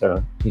brand.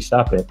 So he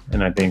stopped it.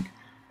 And I think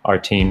our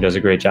team does a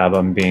great job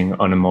on being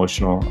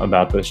unemotional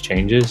about those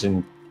changes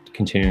and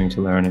continuing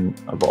to learn and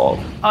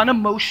evolve.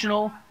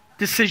 Unemotional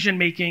decision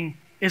making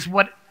is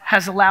what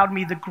has allowed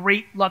me the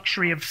great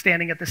luxury of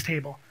standing at this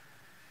table.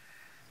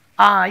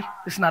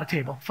 This is not a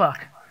table,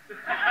 fuck.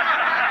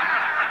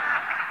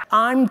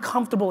 I'm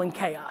comfortable in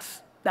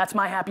chaos. That's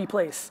my happy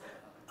place.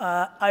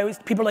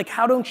 People are like,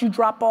 how don't you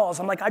drop balls?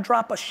 I'm like, I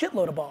drop a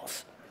shitload of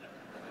balls.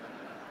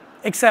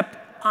 Except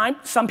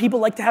some people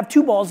like to have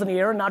 2 balls in the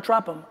air and not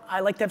drop them. I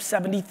like to have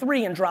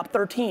 73 and drop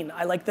 13.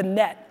 I like the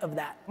net of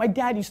that. My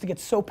dad used to get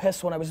so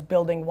pissed when I was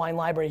building Wine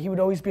Library. He would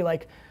always be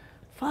like,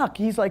 fuck,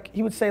 he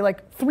would say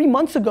like, 3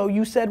 months ago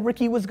you said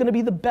Ricky was gonna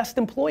be the best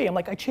employee. I'm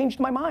like, I changed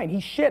my mind.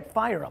 He's shit,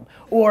 fire him.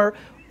 Or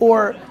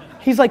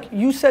he's like,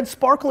 you said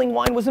sparkling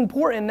wine was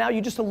important, now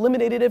you just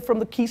eliminated it from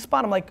the key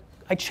spot. I'm like,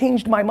 I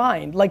changed my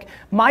mind. Like,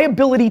 my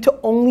ability to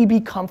only be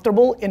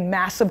comfortable in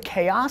massive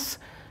chaos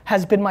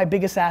has been my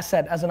biggest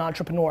asset as an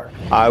entrepreneur.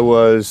 I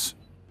was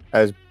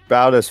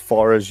about as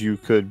far as you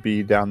could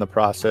be down the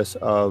process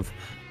of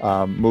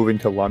moving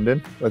to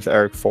London with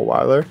Eric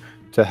Fulweiler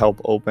to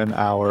help open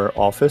our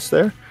office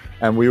there.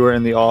 And we were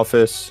in the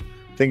office,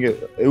 I think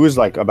it was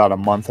like about a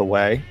month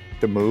away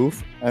to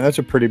move. And that's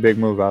a pretty big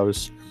move. I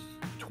was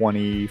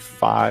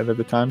 25 at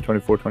the time,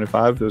 24,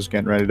 25. I was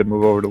getting ready to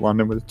move over to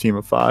London with a team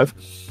of 5.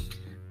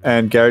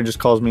 And Gary just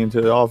calls me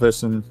into the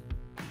office and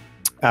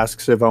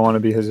asks if I want to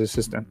be his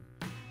assistant.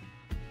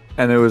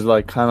 And it was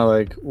like, kind of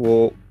like,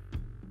 well,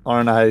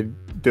 aren't I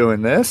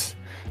doing this?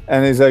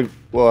 And he's like,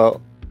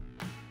 well,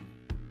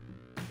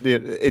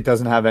 it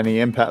doesn't have any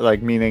impact,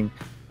 like, meaning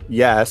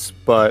yes,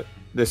 but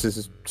this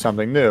is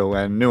something new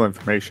and new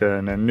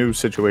information and new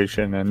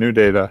situation and new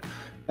data.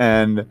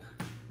 And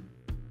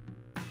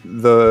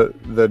the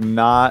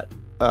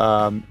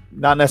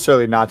not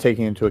necessarily not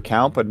taking into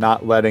account, but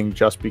not letting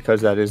just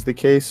because that is the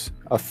case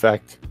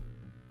affect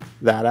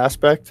that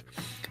aspect.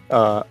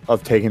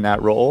 of taking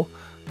that role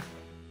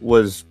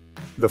was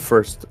the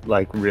first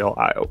like real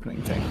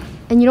eye-opening thing.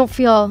 And you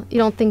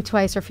don't think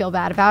twice or feel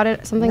bad about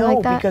it, something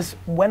like that? No, because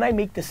when I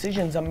make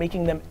decisions, I'm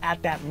making them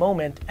at that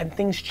moment and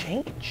things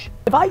change.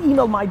 If I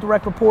emailed my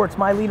direct reports,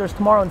 my leaders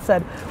tomorrow and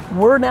said,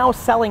 we're now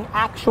selling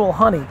actual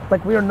honey,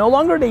 like we are no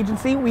longer an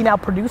agency, we now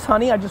produce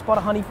honey. I just bought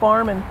a honey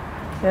farm and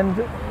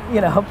you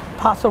know,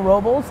 Paso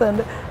Robles,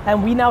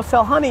 and we now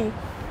sell honey.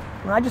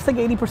 And I just think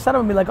 80% of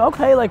them be like,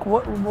 okay, like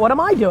what am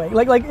I doing?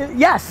 Like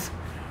yes,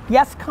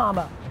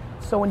 comma.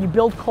 So when you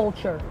build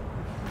culture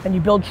and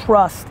you build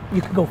trust,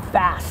 you can go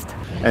fast.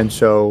 And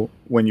so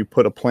when you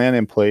put a plan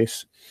in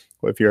place,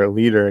 if you're a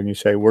leader and you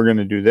say, we're going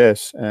to do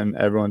this, and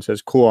everyone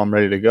says, cool, I'm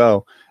ready to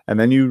go. And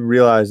then you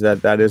realize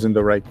that that isn't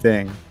the right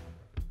thing.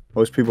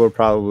 Most people are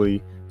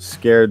probably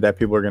scared that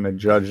people are going to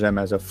judge them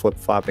as a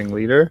flip-flopping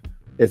leader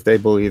if they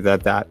believe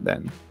that that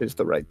then is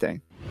the right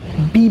thing.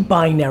 Be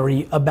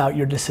binary about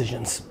your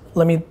decisions.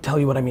 Let me tell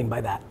you what I mean by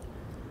that.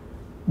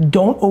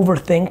 Don't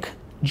overthink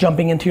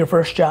jumping into your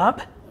first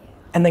job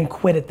and then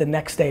quit it the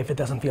next day if it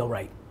doesn't feel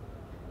right.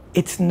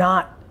 It's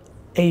not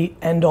a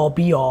end-all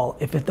be-all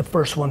if the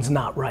first one's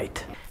not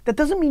right. That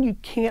doesn't mean you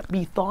can't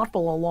be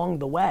thoughtful along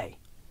the way,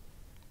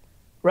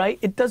 right?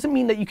 It doesn't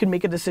mean that you can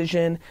make a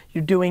decision,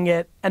 you're doing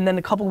it, and then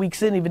a couple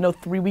weeks in, even though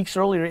 3 weeks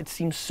earlier it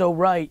seems so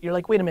right, you're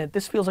like, wait a minute,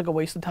 this feels like a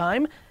waste of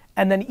time.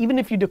 And then even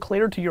if you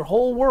declare to your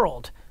whole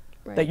world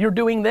that you're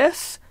doing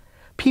this,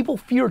 people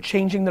fear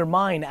changing their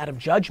mind out of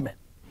judgment.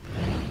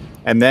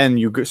 And then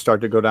you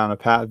start to go down a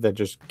path that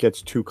just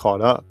gets too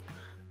caught up,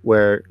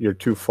 where you're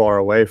too far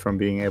away from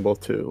being able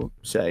to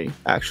say,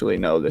 actually,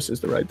 no, this is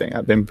the right thing.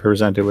 I've been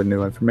presented with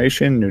new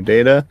information, new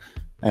data,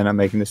 and I'm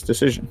making this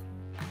decision.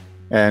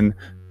 And,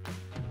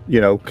 you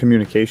know,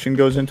 communication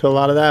goes into a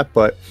lot of that,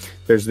 but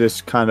there's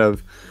this kind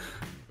of,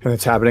 and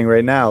it's happening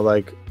right now,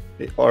 like,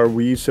 are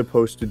we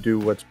supposed to do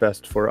what's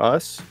best for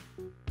us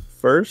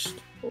first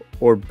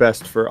or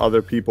best for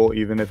other people,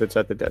 even if it's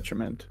at the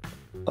detriment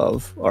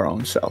of our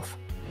own self?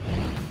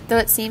 Though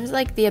it seems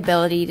like the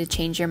ability to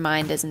change your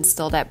mind is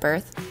instilled at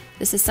birth,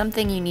 this is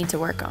something you need to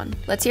work on.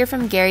 Let's hear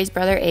from Gary's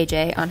brother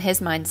AJ on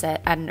his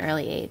mindset at an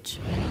early age.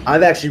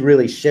 I've actually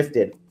really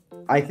shifted.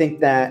 I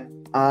think that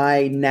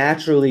I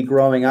naturally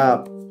growing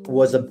up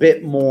was a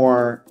bit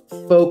more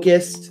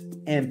focused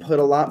and put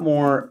a lot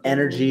more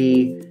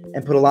energy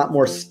and put a lot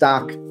more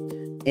stock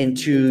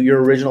into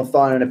your original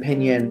thought and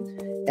opinion.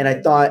 And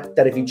I thought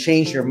that if you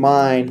changed your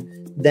mind,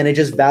 then it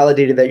just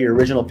validated that your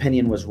original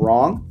opinion was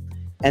wrong.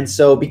 And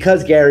so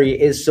because Gary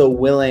is so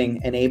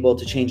willing and able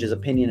to change his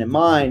opinion and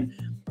mind,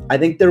 I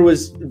think there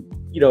was,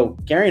 you know,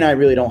 Gary and I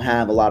really don't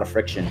have a lot of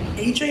friction.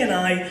 AJ and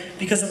I,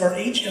 because of our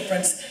age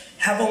difference,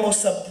 have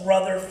almost a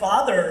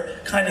brother-father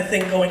kind of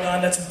thing going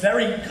on that's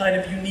very kind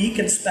of unique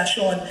and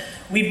special. And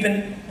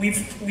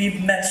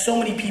we've met so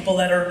many people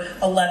that are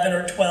 11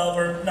 or 12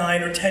 or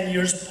 9 or 10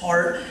 years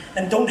apart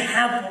and don't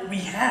have what we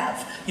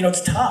have. You know,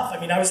 it's tough. I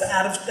mean, I was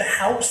out of the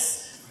house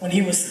when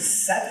he was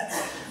 7,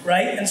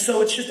 right? And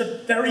so it's just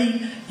a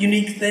very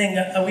unique thing.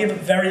 We have a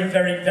very,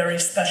 very, very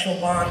special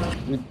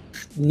bond. We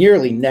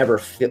nearly never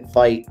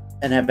fight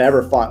and have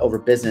ever fought over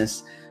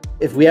business.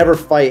 If we ever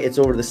fight, it's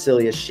over the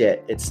silliest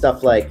shit. It's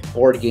stuff like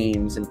board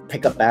games and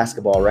pickup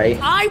basketball, right?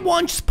 I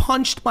once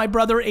punched my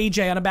brother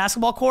AJ on a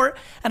basketball court,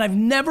 and I've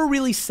never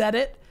really said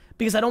it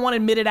because I don't want to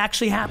admit it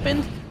actually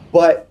happened.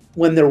 But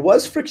when there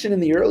was friction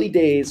in the early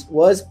days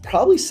was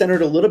probably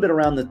centered a little bit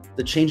around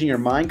the changing your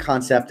mind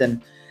concept.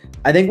 And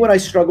I think what I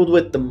struggled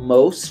with the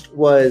most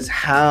was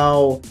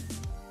how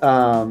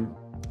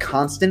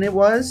constant it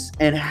was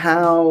and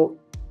how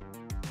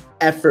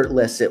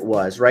effortless it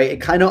was, right?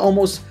 It kind of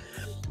almost,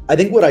 I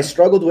think what I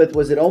struggled with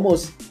was it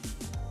almost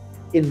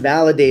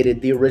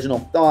invalidated the original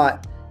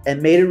thought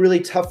and made it really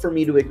tough for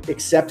me to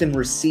accept and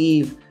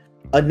receive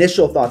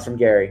initial thoughts from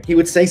Gary. He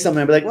would say something,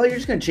 I'd be like, well, you're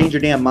just gonna change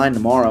your damn mind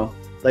tomorrow.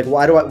 Like,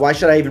 why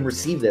should I even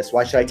receive this?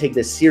 Why should I take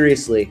this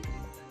seriously?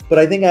 But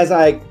I think as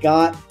I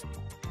got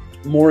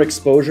more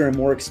exposure and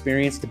more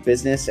experience to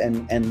business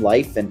and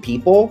life and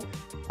people,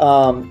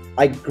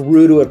 I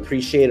grew to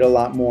appreciate it a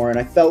lot more. And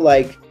I felt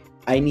like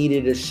I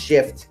needed a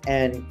shift,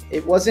 and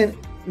it wasn't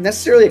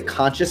necessarily a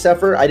conscious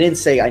effort. I didn't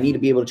say I need to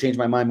be able to change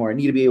my mind more. I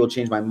need to be able to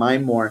change my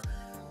mind more.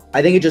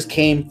 I think it just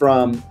came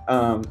from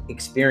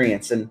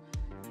experience. And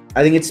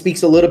I think it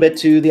speaks a little bit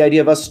to the idea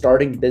of us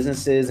starting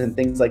businesses and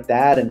things like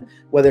that. And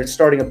whether it's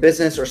starting a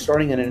business or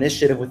starting an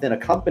initiative within a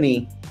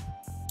company,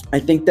 I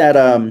think that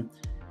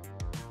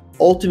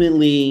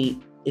ultimately,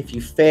 if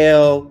you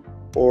fail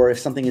or if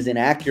something is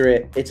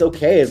inaccurate, it's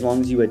okay as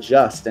long as you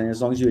adjust and as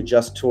long as you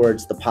adjust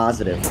towards the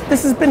positive.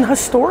 This has been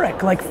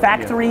historic. Like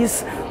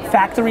factories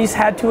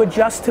had to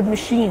adjust to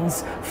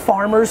machines.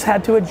 Farmers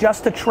had to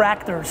adjust to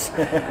tractors.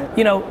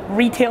 You know,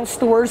 retail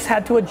stores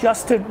had to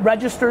adjust to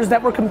registers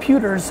that were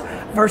computers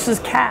versus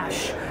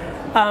cash.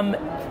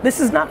 This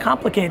is not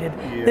complicated.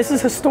 This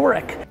is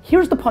historic.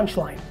 Here's the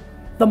punchline.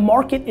 The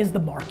market is the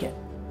market.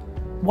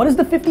 What is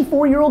the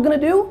 54-year-old gonna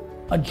do?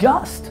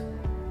 Adjust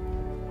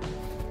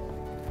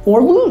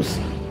or lose.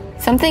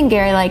 Something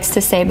Gary likes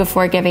to say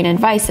before giving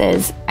advice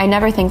is, I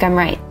never think I'm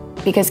right.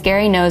 because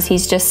Gary knows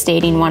he's just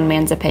stating one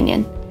man's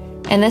opinion.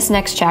 In this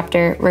next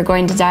chapter, we're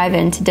going to dive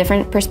into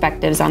different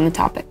perspectives on the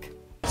topic.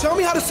 Tell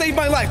me how to save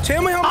my life.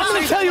 Tell me how I'm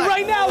going to tell you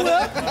right now,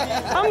 Will.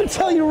 I'm going to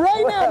tell you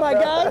right now, my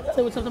guy.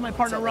 Say what's up to my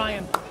partner,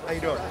 Ryan. How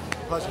you doing?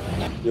 Pleasure.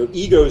 You know,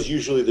 ego is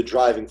usually the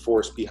driving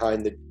force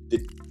behind the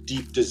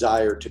deep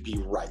desire to be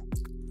right.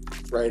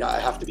 Right? I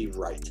have to be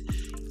right.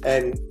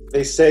 And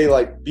they say,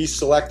 like, be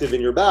selective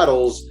in your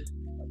battles,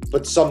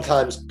 but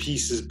sometimes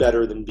peace is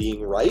better than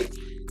being right.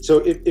 So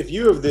if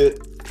you have the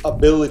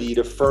ability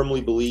to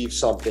firmly believe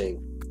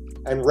something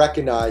and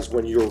recognize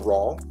when you're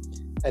wrong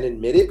and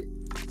admit it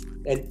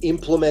and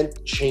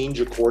implement change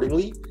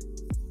accordingly,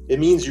 it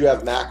means you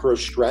have macro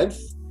strength,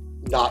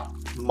 not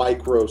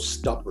micro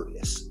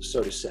stubbornness,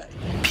 so to say.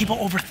 People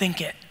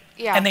overthink it.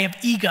 Yeah. And they have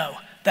ego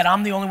that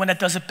I'm the only one that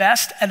does it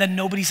best and then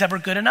nobody's ever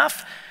good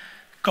enough.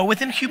 Go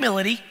within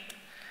humility,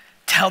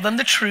 tell them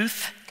the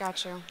truth.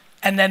 Got you.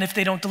 And then if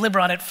they don't deliver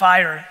on it,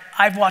 fire.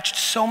 I've watched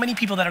so many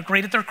people that are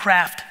great at their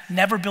craft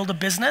never build a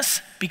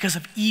business because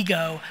of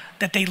ego,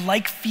 that they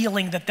like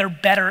feeling that they're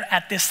better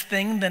at this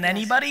thing than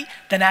anybody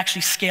than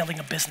actually scaling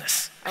a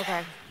business.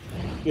 Okay.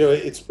 You know,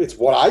 it's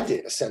what I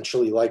did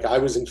essentially. Like, I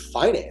was in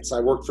finance. I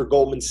worked for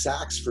Goldman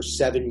Sachs for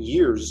 7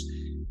 years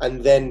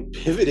and then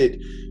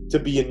pivoted to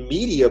be in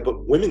media,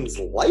 but women's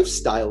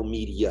lifestyle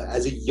media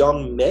as a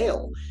young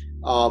male.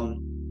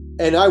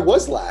 And I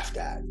was laughed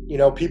at. You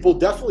know, people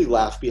definitely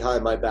laughed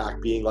behind my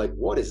back being like,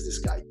 what is this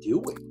guy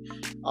doing?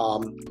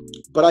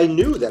 But I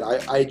knew that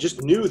I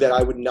just knew that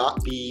I would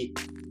not be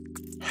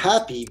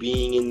happy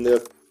being in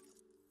the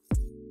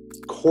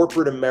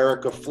corporate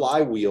America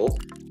flywheel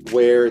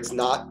where it's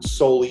not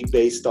solely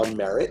based on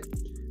merit.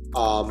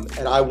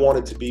 And I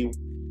wanted to be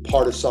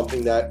part of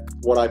something that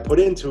what I put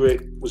into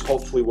it was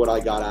hopefully what I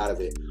got out of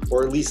it,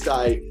 or at least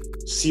I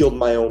sealed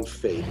my own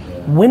fate.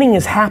 Winning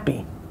is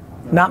happy.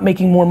 Not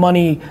making more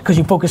money because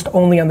you focused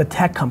only on the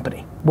tech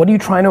company. What are you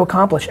trying to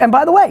accomplish? And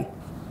by the way,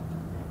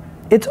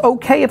 it's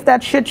okay if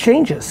that shit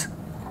changes.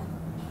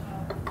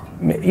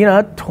 You know,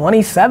 at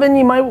 27,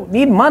 you might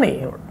need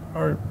money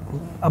or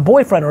a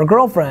boyfriend or a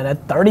girlfriend.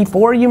 At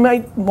 34, you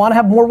might want to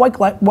have more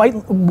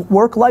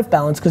work-life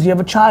balance because you have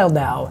a child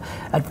now.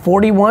 At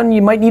 41,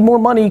 you might need more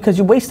money because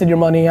you wasted your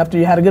money after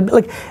you had a good,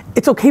 like,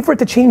 it's okay for it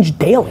to change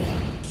daily.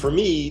 For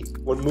me,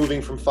 when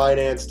moving from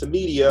finance to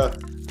media,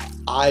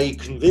 I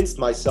convinced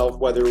myself,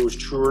 whether it was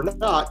true or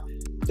not,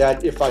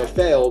 that if I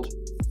failed,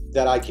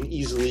 that I can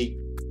easily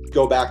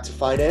go back to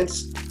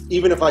finance.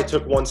 Even if I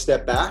took one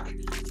step back,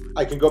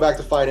 I can go back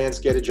to finance,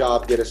 get a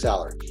job, get a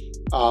salary.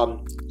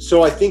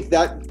 So I think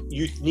that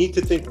you need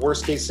to think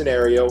worst case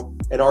scenario,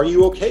 and are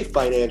you okay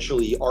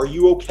financially? Are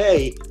you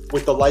okay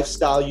with the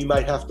lifestyle you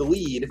might have to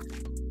lead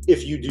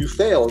if you do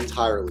fail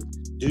entirely?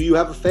 Do you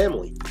have a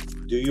family?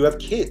 Do you have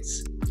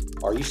kids?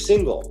 Are you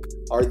single?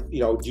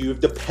 Do you have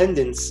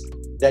dependents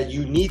that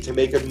you need to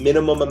make a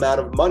minimum amount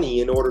of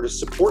money in order to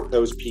support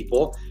those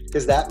people?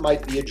 Because that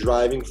might be a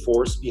driving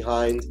force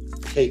behind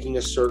taking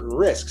a certain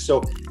risk.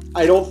 So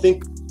I'm not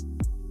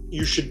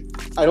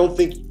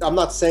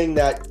saying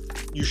that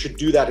you should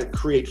do that to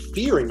create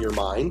fear in your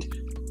mind,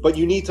 but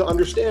you need to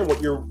understand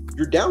what your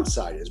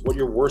downside is, what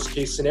your worst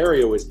case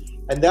scenario is.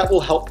 And that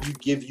will help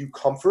give you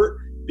comfort,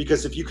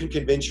 because if you can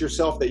convince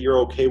yourself that you're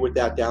okay with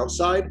that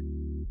downside,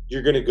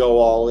 you're gonna go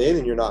all in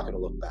and you're not gonna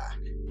look back.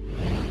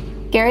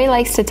 Gary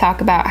likes to talk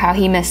about how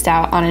he missed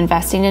out on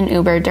investing in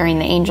Uber during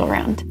the angel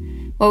round.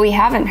 What we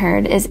haven't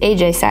heard is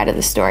AJ's side of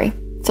the story.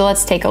 So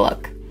let's take a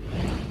look.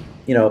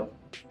 You know,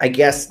 I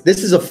guess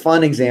this is a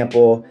fun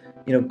example.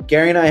 You know,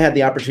 Gary and I had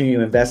the opportunity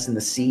to invest in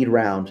the seed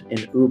round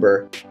in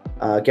Uber.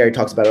 Gary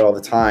talks about it all the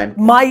time.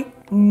 My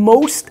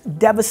most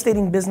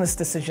devastating business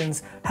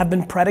decisions have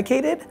been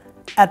predicated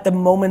at the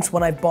moments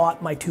when I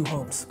bought my 2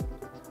 homes.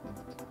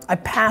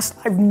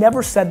 I've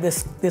never said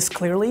this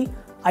clearly.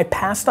 I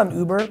passed on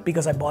Uber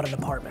because I bought an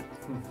apartment.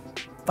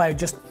 If I had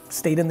just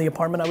stayed in the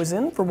apartment I was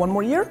in for 1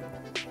 more year,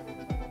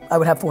 I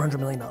would have $400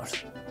 million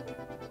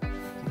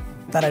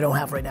that I don't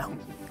have right now.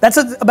 That's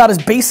about as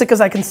basic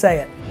as I can say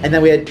it. And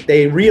then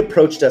they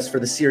reapproached us for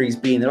the Series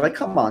B, and they're like,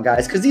 come on,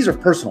 guys, because these are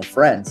personal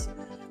friends.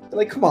 They're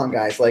like, come on,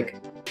 guys,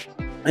 like,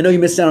 I know you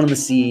missed out on the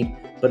seed,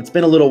 but it's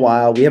been a little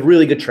while. We have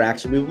really good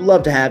traction. We would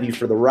love to have you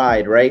for the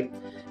ride, right?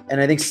 And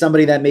I think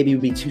somebody that maybe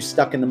would be too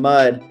stuck in the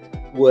mud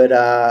would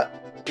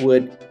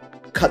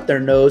cut their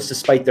nose to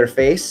spite their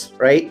face,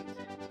 right?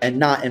 And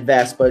not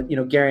invest. But, you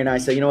know, Gary and I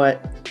say, you know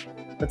what?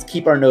 Let's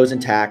keep our nose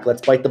intact.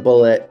 Let's bite the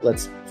bullet.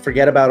 Let's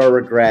forget about our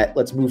regret.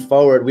 Let's move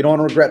forward. We don't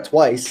want to regret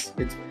twice.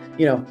 It's,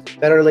 you know,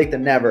 better late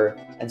than never.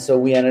 And so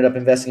we ended up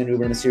investing in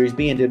Uber in the Series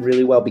B and did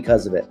really well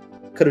because of it.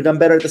 Could have done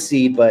better at the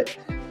seed, but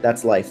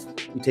that's life.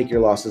 You take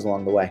your losses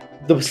along the way.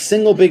 The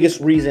single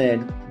biggest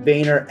reason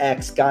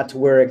VaynerX got to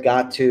where it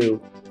got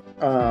to,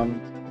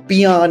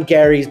 beyond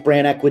Gary's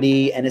brand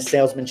equity and his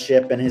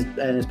salesmanship and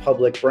his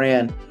public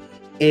brand,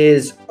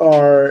 is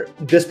our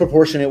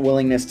disproportionate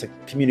willingness to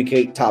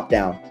communicate top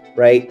down,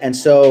 right? And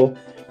so,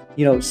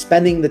 you know,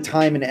 spending the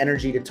time and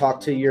energy to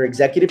talk to your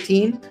executive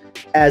team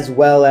as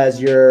well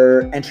as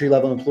your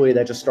entry-level employee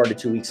that just started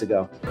 2 weeks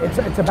ago.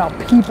 It's about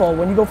people.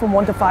 When you go from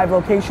 1 to 5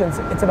 locations,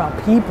 it's about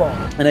people.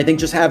 And I think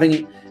just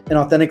having an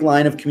authentic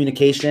line of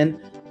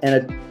communication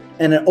and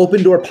an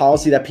open door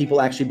policy that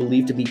people actually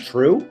believe to be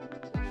true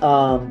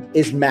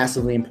is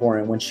massively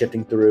important when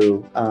shifting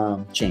through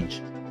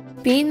change.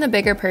 Being the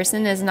bigger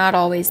person is not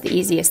always the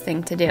easiest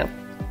thing to do.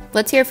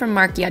 Let's hear from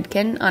Mark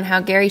Yudkin on how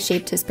Gary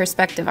shaped his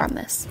perspective on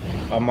this.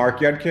 I'm Mark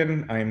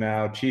Yudkin. I'm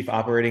now Chief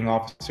Operating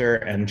Officer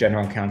and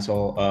General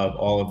Counsel of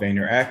all of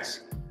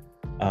VaynerX.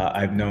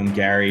 I've known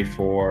Gary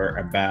for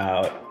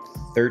about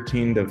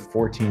 13 to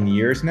 14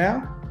 years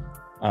now.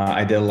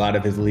 I did a lot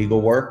of his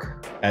legal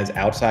work as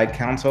outside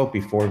counsel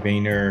before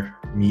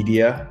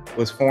VaynerMedia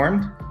was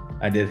formed.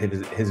 I did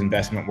his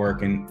investment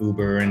work in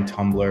Uber and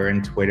Tumblr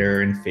and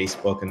Twitter and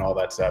Facebook and all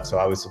that stuff. So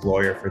I was the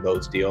lawyer for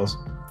those deals.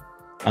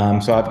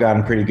 So I've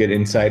gotten pretty good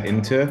insight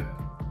into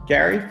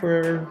Gary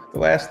for the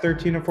last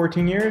 13 or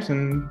 14 years,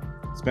 and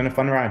it's been a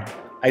fun ride.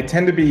 I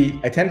tend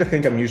to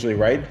think I'm usually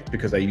right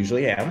because I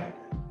usually am,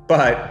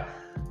 but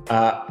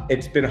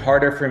it's been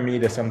harder for me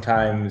to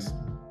sometimes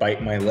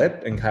bite my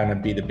lip and kind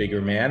of be the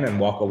bigger man and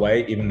walk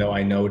away, even though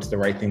I know it's the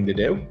right thing to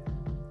do.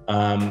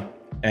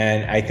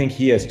 And I think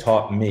he has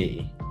taught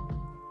me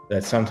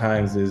that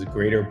sometimes there's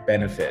greater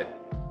benefit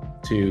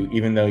to,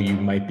 even though you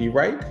might be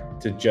right,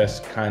 to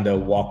just kind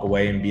of walk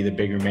away and be the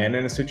bigger man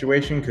in a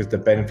situation, because the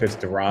benefits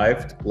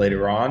derived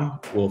later on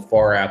will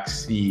far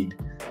exceed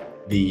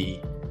the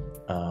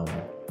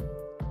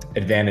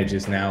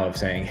advantages now of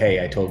saying,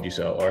 hey, I told you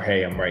so, or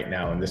hey, I'm right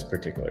now in this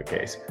particular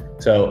case.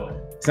 So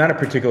it's not a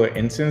particular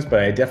instance, but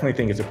I definitely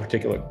think it's a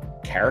particular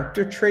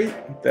character trait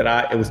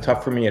that it was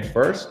tough for me at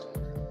first,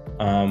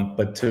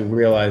 but to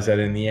realize that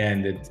in the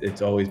end,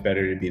 it's always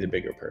better to be the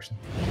bigger person.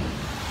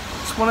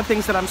 It's one of the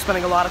things that I'm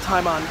spending a lot of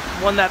time on,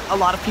 one that a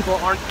lot of people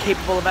aren't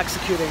capable of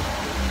executing,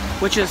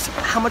 which is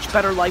how much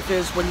better life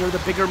is when you're the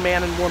bigger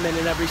man and woman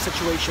in every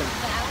situation.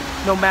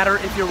 No matter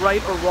if you're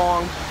right or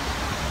wrong,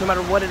 no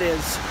matter what it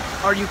is,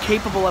 are you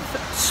capable of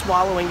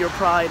swallowing your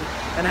pride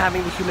and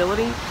having the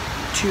humility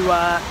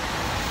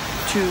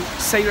to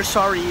say you're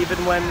sorry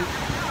even when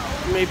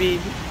maybe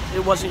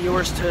it wasn't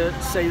yours to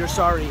say you're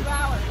sorry?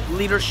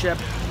 Leadership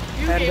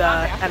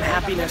and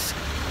happiness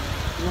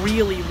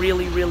really,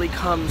 really, really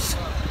comes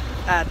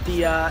at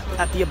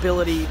the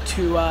ability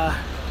to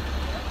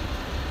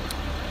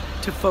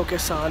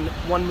focus on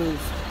one move,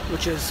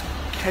 which is,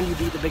 can you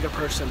be the bigger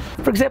person?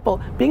 For example,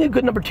 being a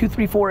good number 2,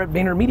 3, 4 at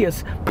VaynerMedia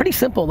is pretty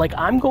simple. Like,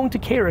 I'm going to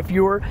care if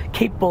you're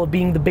capable of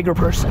being the bigger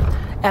person.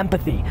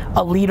 Empathy,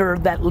 a leader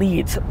that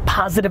leads,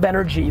 positive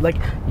energy. Like,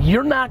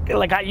 you're not,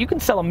 like, you can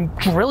sell $1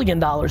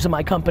 trillion in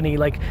my company.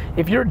 Like,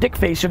 if you're a dick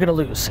face, you're gonna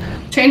lose.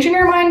 Changing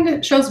your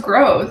mind shows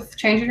growth.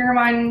 Changing your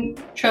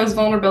mind shows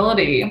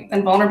vulnerability.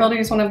 And vulnerability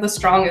is one of the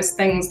strongest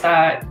things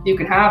that you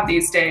can have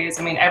these days.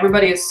 I mean,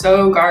 everybody is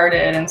so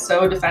guarded and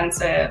so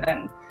defensive.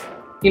 And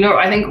you know,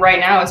 I think right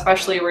now,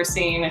 especially, we're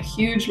seeing a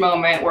huge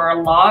moment where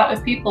a lot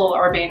of people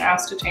are being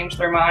asked to change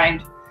their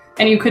mind.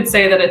 And you could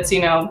say that it's, you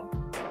know,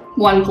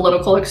 one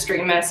political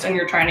extremist and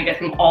you're trying to get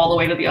him all the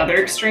way to the other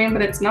extreme,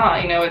 but it's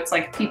not. You know, it's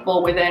like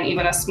people within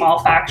even a small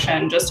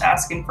faction just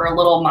asking for a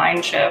little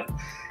mind shift.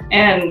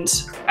 And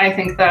I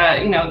think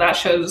that, you know, that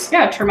shows,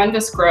 yeah,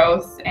 tremendous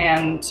growth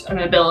and an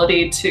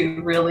ability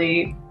to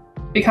really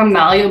become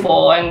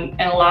malleable and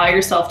allow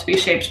yourself to be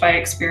shaped by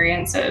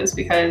experiences,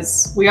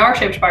 because we are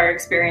shaped by our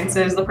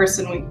experiences. The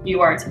person you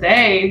are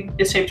today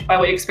is shaped by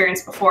what you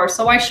experienced before.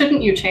 So why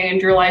shouldn't you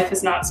change? Your life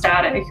is not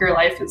static. Your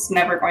life is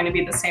never going to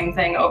be the same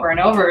thing over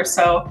and over.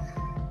 So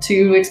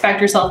to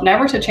expect yourself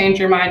never to change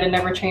your mind and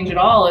never change at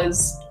all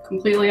is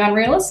completely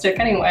unrealistic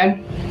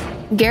anyway.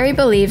 Gary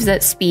believes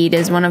that speed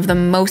is one of the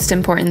most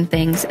important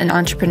things an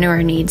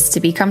entrepreneur needs to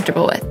be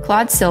comfortable with.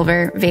 Claude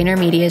Silver,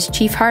 VaynerMedia's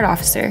Chief Heart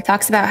Officer,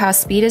 talks about how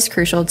speed is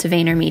crucial to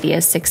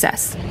VaynerMedia's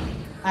success.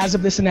 As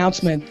of this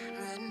announcement,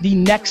 the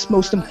next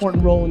most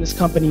important role in this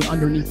company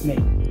underneath me.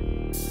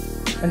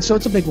 And so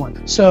it's a big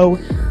one. So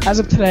as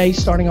of today,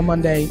 starting on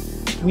Monday,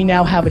 we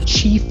now have a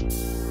Chief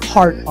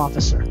Heart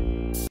Officer.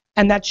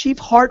 And that Chief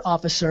Heart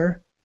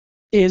Officer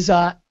is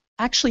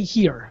actually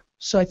here.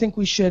 So I think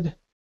we should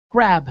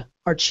grab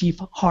our Chief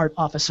Heart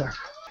Officer.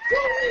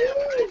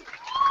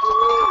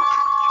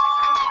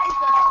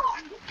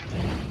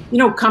 You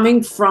know,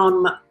 coming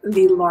from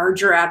the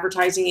larger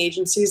advertising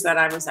agencies that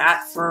I was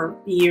at for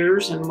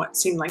years and what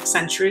seemed like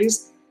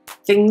centuries,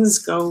 things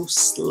go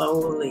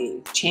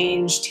slowly.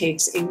 Change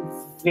takes a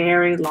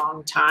very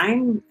long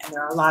time, and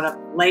there are a lot of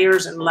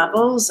layers and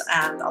levels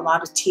and a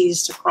lot of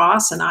T's to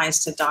cross and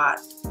I's to dot.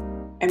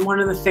 And one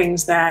of the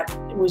things that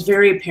was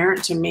very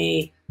apparent to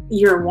me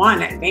year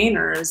one at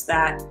Vayner is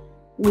that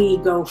we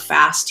go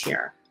fast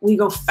here. We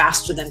go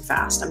faster than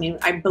fast. I mean,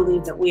 I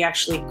believe that we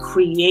actually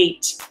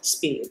create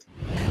speed.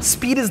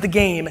 Speed is the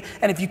game,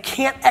 and if you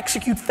can't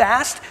execute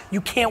fast, you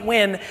can't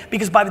win,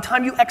 because by the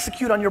time you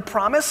execute on your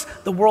promise,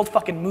 the world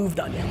fucking moved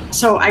on you.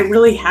 So I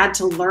really had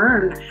to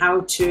learn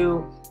how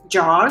to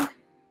jog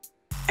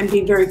and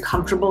be very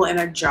comfortable in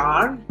a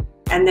jog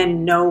and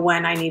then know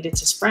when I needed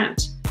to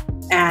sprint.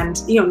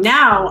 And,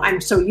 now I'm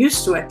so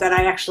used to it that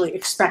I actually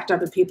expect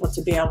other people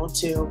to be able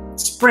to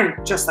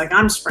sprint just like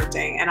I'm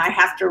sprinting. And I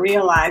have to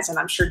realize, and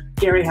I'm sure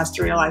Gary has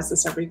to realize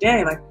this every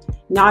day, like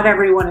not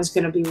everyone is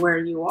going to be where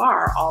you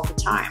are all the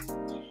time,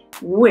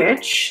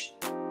 which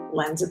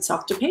lends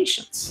itself to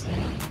patience.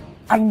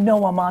 I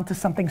know I'm onto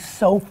something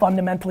so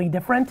fundamentally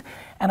different,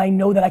 and I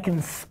know that I can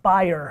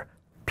inspire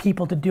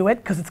people to do it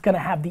because it's going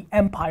to have the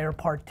empire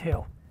part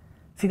too.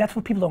 See, that's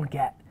what people don't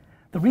get.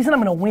 The reason I'm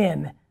going to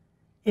win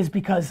is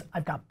because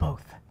I've got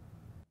both.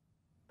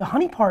 The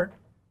honey part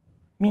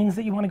means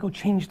that you want to go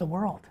change the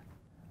world.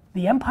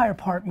 The empire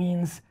part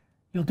means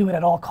you'll do it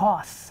at all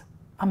costs.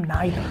 I'm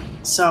neither.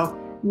 So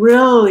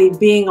really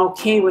being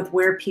okay with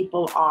where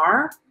people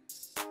are,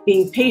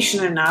 being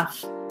patient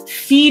enough,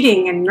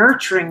 feeding and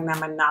nurturing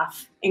them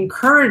enough,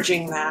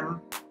 encouraging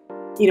them,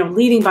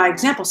 leading by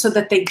example so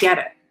that they get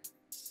it.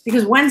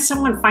 Because when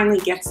someone finally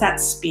gets that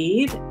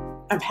speed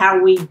of how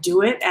we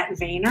do it at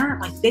Vayner,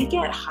 like they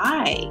get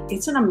high.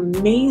 It's an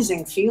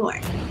amazing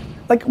feeling.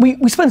 Like we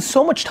spend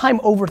so much time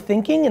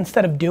overthinking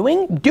instead of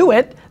doing. Do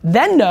it,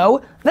 then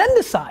know, then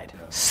decide.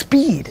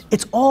 Speed,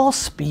 it's all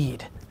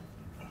speed.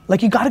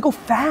 Like you gotta go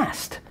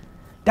fast.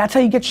 That's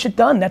how you get shit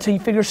done. That's how you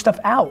figure stuff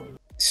out.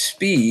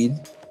 Speed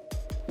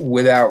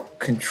without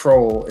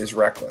control is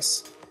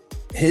reckless.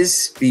 His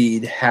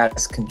speed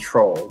has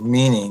control,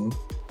 meaning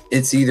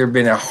it's either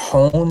been a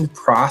honed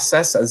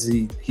process as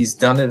he's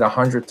done it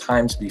 100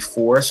 times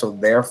before, so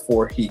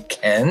therefore he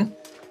can,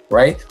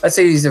 right? Let's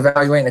say he's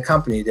evaluating a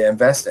company to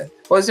invest in.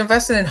 Well, he's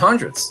invested in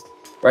hundreds,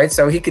 right?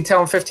 So he could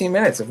tell in 15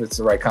 minutes if it's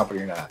the right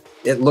company or not.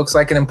 It looks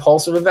like an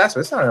impulsive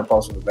investment. It's not an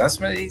impulsive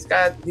investment.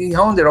 He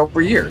honed it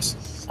over years.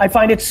 I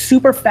find it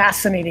super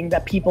fascinating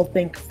that people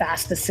think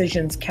fast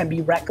decisions can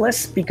be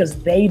reckless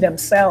because they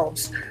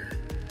themselves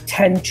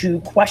tend to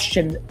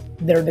question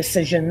their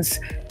decisions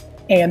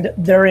and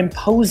they're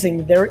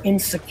imposing their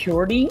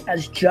insecurity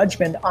as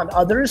judgment on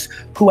others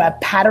who have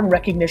pattern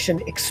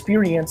recognition,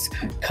 experience,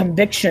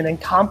 conviction,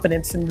 and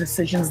confidence in the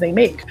decisions they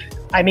make.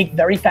 I make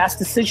very fast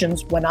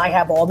decisions when I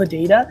have all the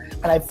data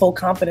and I have full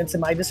confidence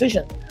in my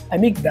decision. I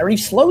make very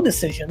slow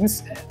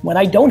decisions when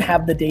I don't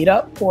have the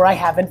data or I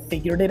haven't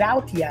figured it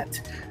out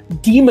yet.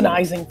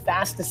 Demonizing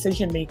fast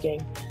decision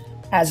making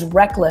as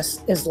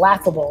reckless is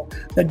laughable.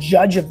 The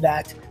judge of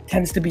that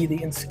tends to be the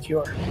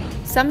insecure.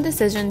 Some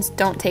decisions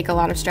don't take a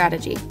lot of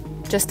strategy,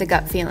 just a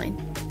gut feeling.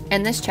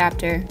 In this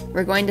chapter,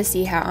 we're going to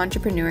see how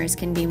entrepreneurs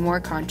can be more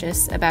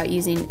conscious about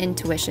using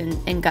intuition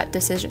and gut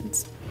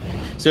decisions.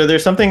 So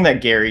there's something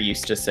that Gary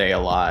used to say a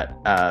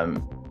lot,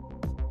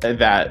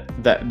 that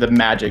the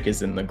magic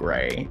is in the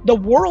gray. The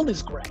world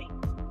is gray.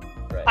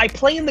 Right. I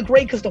play in the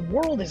gray because the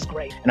world is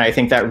gray. And I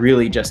think that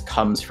really just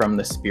comes from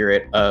the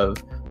spirit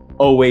of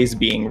always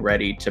being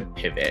ready to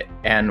pivot.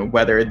 And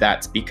whether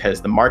that's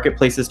because the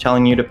marketplace is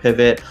telling you to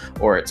pivot,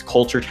 or it's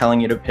culture telling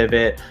you to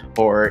pivot,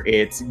 or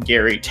it's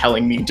Gary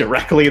telling me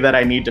directly that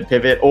I need to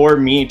pivot, or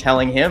me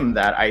telling him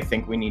that I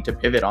think we need to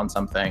pivot on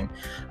something,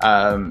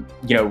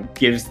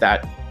 gives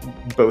that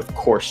both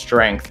core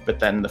strength, but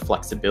then the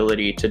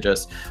flexibility to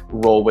just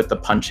roll with the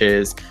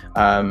punches,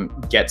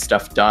 get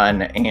stuff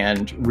done,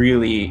 and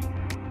really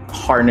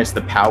harness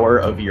the power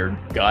of your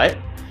gut,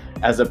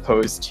 as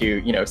opposed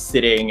to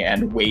sitting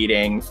and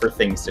waiting for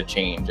things to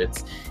change.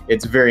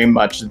 It's very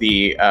much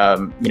the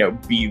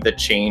be the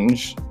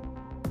change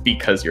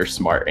because you're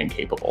smart and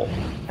capable.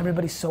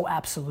 Everybody's so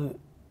absolute,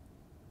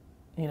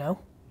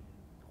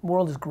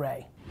 world is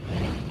gray.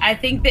 I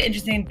think the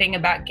interesting thing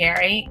about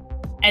Gary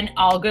and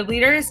all good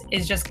leaders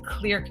is just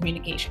clear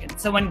communication.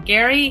 So when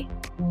Gary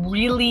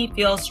really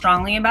feels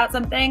strongly about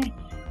something,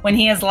 when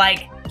he is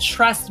like,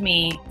 trust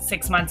me,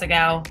 6 months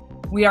ago,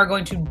 we are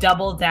going to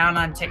double down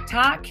on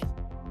TikTok,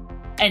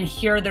 and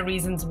here are the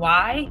reasons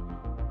why,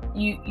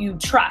 you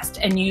trust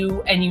and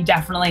you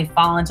definitely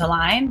fall into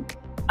line.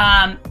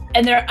 And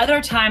there are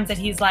other times that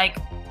he's like,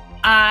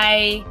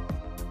 I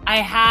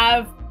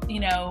have,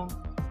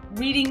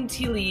 reading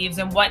tea leaves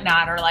and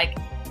whatnot, or like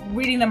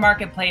reading the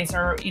marketplace,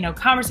 or,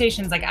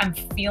 conversations, like I'm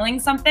feeling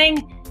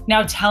something.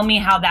 Now tell me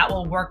how that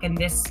will work in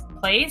this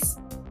place.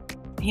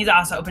 He's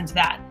also open to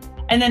that.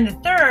 And then the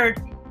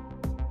third,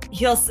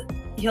 he'll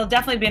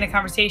definitely be in a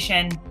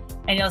conversation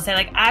and you'll say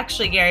like,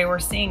 actually, Gary, we're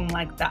seeing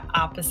like the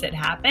opposite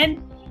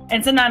happen.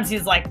 And sometimes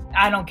he's like,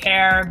 I don't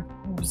care,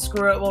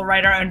 screw it, we'll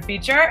write our own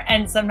feature.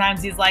 And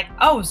sometimes he's like,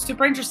 oh,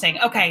 super interesting.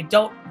 Okay,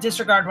 don't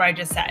disregard what I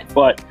just said.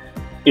 But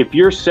if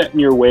you're set in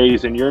your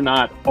ways and you're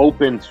not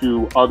open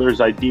to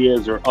others'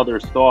 ideas or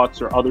others'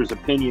 thoughts or others'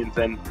 opinions,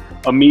 and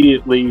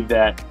immediately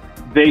that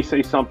they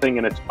say something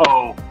and it's,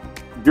 oh,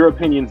 your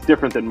opinion's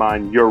different than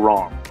mine, you're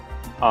wrong.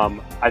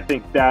 I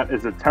think that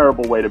is a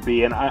terrible way to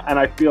be. And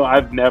I feel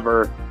I've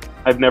never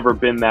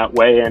been that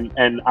way.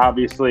 And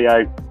obviously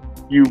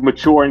you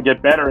mature and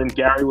get better. And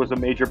Gary was a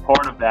major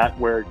part of that,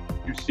 where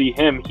you see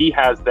him, he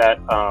has that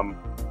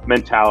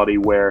mentality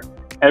where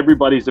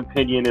everybody's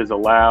opinion is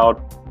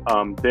allowed.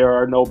 There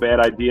are no bad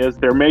ideas.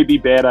 There may be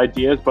bad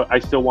ideas, but I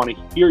still want to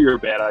hear your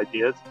bad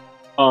ideas.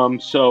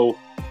 So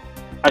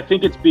I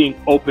think it's being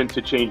open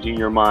to changing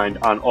your mind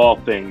on all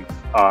things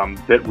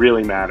that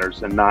really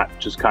matters, and not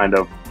just kind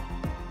of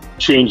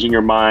changing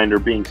your mind or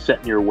being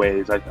set in your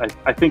ways.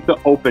 I think the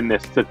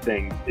openness to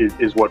things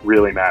is what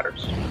really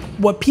matters.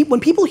 When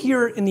people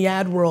hear in the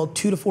ad world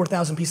 2,000 to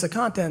 4,000 pieces of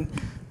content,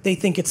 they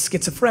think it's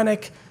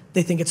schizophrenic,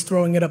 they think it's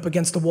throwing it up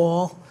against a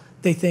wall,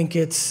 they think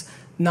it's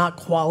not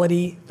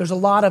quality. There's a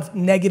lot of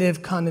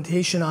negative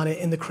connotation on it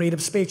in the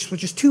creative space,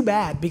 which is too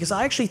bad, because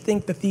I actually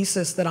think the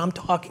thesis that I'm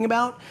talking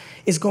about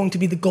is going to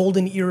be the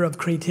golden era of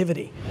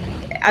creativity.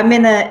 I'm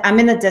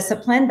in a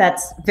discipline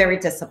that's very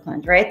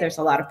disciplined, right? There's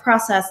a lot of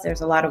process,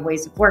 there's a lot of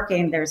ways of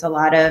working, there's a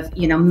lot of,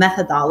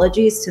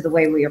 methodologies to the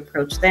way we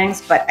approach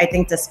things. But I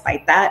think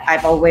despite that,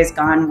 I've always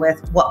gone with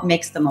what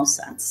makes the most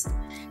sense.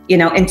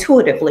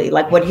 Intuitively,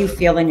 like what do you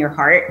feel in your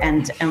heart,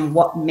 and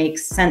what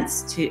makes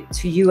sense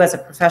to you as a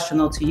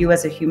professional, to you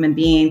as a human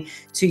being,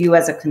 to you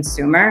as a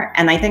consumer.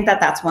 And I think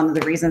that that's one of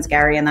the reasons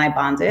Gary and I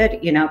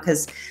bonded,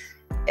 because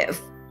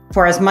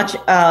for as much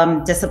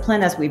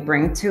discipline as we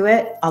bring to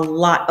it, a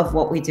lot of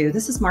what we do,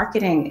 this is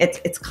marketing,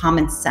 it's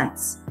common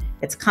sense.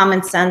 It's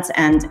common sense,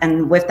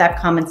 and with that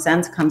common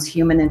sense comes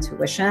human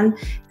intuition,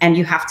 and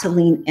you have to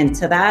lean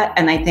into that.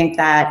 And I think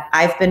that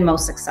I've been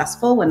most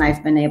successful when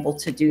I've been able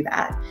to do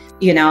that,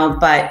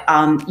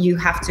 but you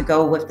have to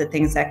go with the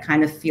things that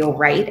kind of feel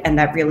right and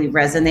that really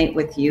resonate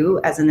with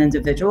you as an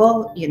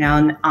individual,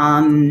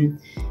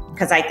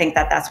 because I think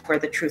that that's where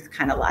the truth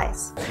kind of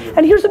lies.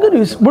 And here's the good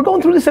news. We're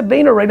going through this at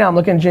Vayner right now. I'm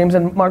looking at James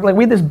and Mark,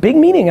 we had this big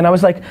meeting, and I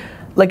was like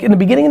in the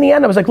beginning and the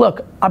end, I was like,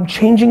 look, I'm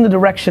changing the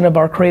direction of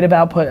our creative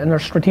output and our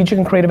strategic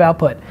and creative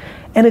output.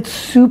 And it's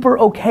super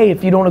okay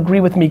if you don't agree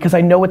with me, because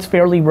I know it's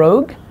fairly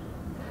rogue.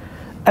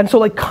 And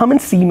so come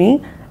and see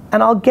me,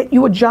 and I'll get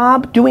you a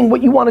job doing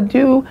what you want to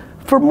do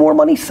for more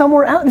money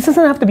somewhere else. This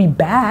doesn't have to be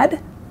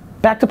bad.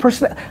 Back to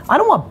person, I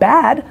don't want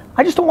bad,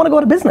 I just don't want to go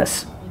out of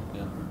business.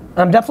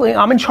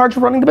 I'm in charge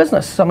of running the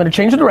business. So I'm going to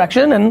change the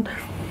direction, and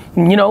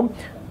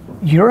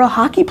you're a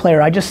hockey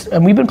player.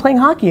 And we've been playing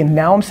hockey, and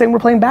now I'm saying we're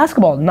playing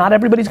basketball. Not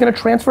everybody's going to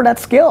transfer that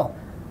skill.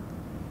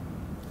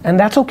 And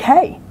that's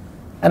okay.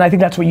 And I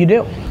think that's what you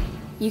do.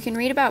 You can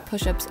read about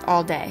push-ups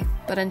all day,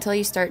 but until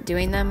you start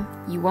doing them,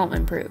 you won't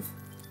improve.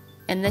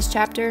 In this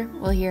chapter,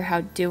 we'll hear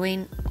how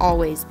doing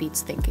always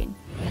beats thinking.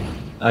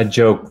 I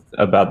joke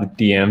about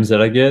the DMs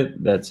that I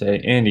get that say,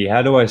 Andy,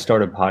 how do I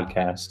start a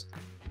podcast?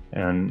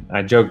 And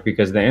I joke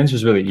because the answer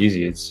is really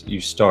easy. It's you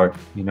start,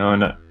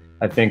 and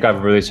I think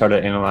I've really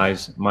started to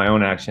analyze my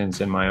own actions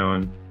and my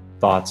own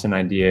thoughts and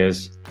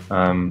ideas.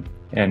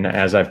 And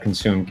as I've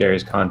consumed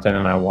Gary's content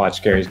and I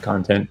watch Gary's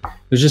content,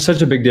 there's just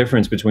such a big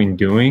difference between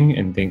doing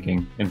and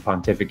thinking and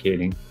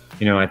pontificating.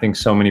 I think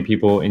so many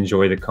people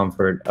enjoy the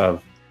comfort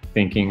of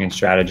thinking and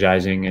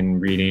strategizing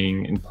and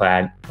reading and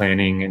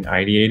planning and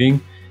ideating,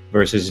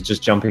 versus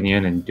just jumping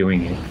in and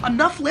doing it.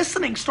 Enough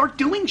listening, start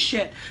doing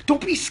shit. Don't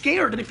be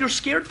scared, and if you're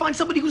scared, find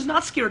somebody who's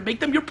not scared, make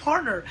them your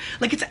partner.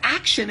 It's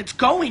action, it's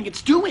going,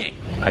 it's doing.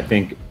 I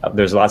think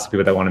there's lots of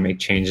people that want to make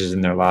changes in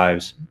their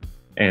lives,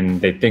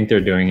 and they think they're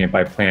doing it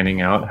by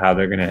planning out how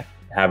they're gonna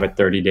have a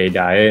 30-day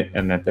diet,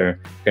 and that they're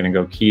gonna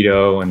go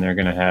keto, and they're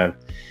gonna have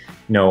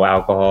no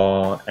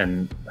alcohol,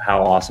 and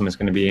how awesome it's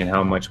gonna be and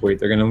how much weight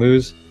they're gonna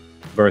lose.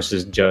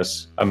 Versus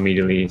just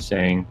immediately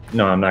saying,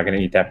 no, I'm not going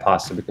to eat that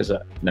pasta because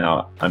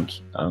now I'm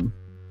on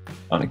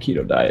a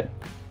keto diet.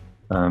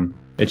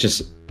 It's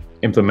just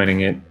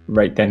implementing it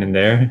right then and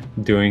there,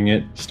 doing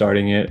it,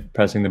 starting it,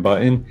 pressing the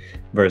button,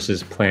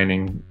 versus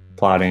planning,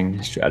 plotting,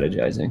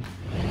 strategizing.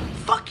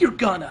 Fuck you're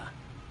gonna.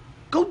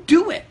 Go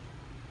do it.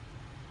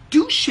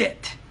 Do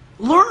shit.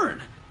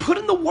 Learn. Put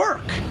in the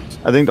work.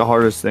 I think the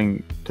hardest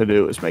thing to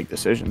do is make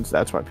decisions.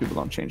 That's why people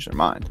don't change their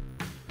mind.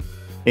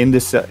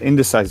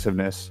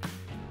 Indecisiveness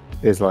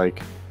is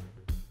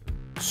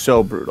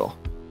so brutal,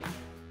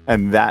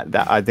 and that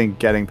I think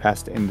getting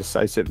past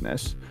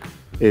indecisiveness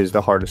is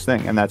the hardest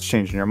thing, and that's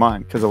changing your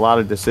mind, because a lot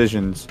of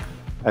decisions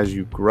as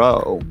you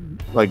grow,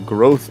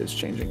 growth is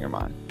changing your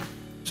mind.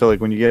 So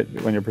when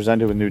you're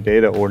presented with new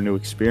data or new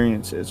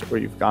experiences, or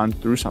you've gone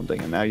through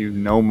something and now you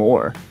know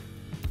more,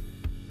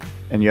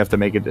 and you have to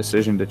make a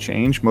decision to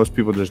change, most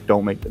people just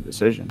don't make the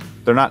decision.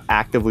 They're not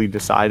actively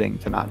deciding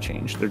to not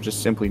change. They're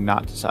just simply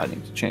not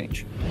deciding to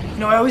change.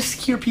 I always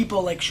hear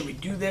people should we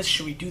do this?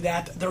 Should we do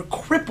that? They're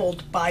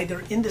crippled by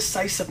their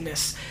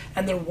indecisiveness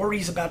and their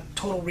worries about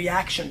total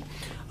reaction.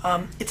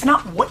 It's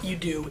not what you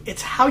do,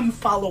 it's how you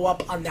follow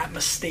up on that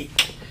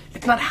mistake.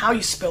 It's not how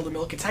you spill the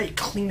milk, it's how you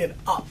clean it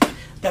up.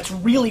 That's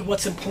really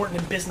what's important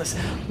in business.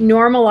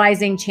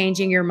 Normalizing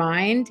changing your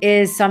mind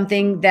is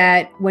something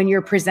that when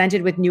you're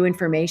presented with new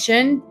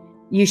information,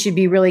 you should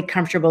be really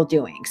comfortable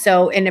doing.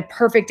 So in a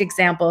perfect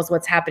example is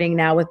what's happening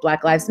now with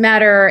Black Lives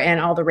Matter and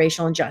all the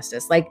racial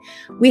injustice.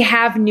 We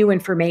have new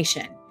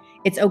information.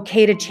 It's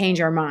okay to change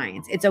our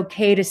minds. It's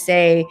okay to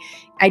say,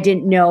 I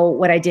didn't know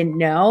what I didn't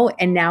know.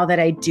 And now that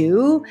I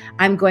do,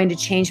 I'm going to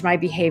change my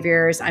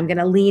behaviors. I'm going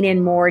to lean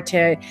in more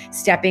to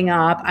stepping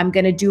up. I'm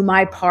going to do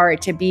my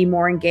part to be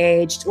more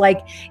engaged.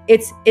 Like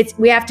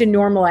we have to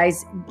normalize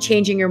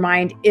changing your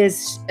mind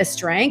is a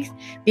strength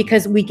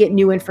because we get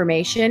new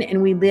information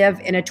and we live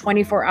in a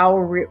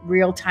 24-hour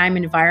real-time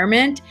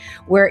environment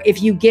where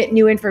if you get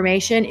new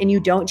information and you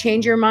don't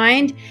change your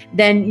mind,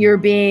 then you're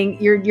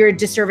a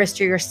disservice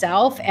to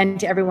yourself and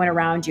to everyone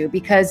around you.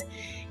 Because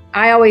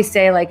I always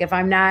say, like, if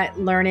I'm not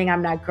learning,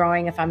 I'm not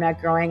growing. If I'm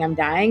not growing, I'm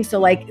dying. So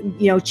like,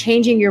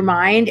 changing your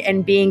mind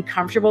and being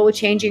comfortable with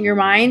changing your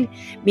mind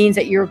means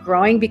that you're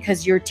growing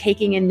because you're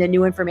taking in the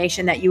new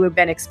information that you have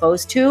been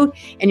exposed to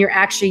and you're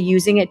actually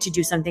using it to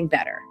do something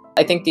better.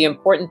 I think the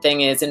important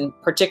thing is, and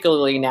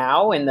particularly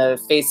now in the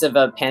face of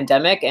a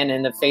pandemic and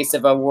in the face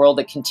of a world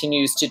that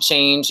continues to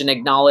change and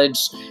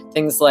acknowledge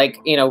things like,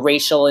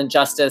 racial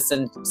injustice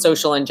and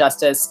social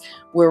injustice,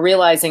 we're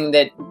realizing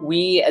that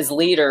we as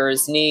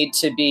leaders need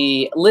to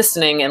be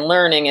listening and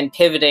learning and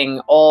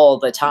pivoting all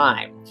the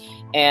time.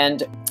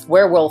 And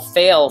where we'll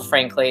fail,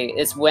 frankly,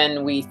 is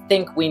when we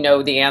think we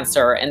know the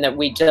answer and that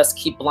we just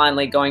keep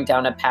blindly going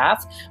down a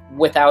path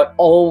without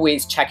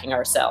always checking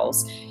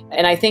ourselves.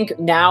 And I think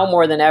now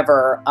more than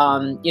ever,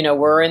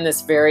 we're in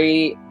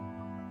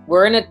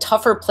a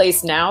tougher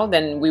place now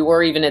than we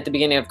were even at the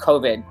beginning of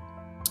COVID.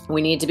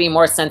 We need to be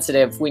more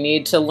sensitive. We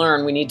need to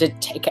learn. We need to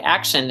take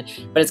action,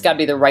 but it's got to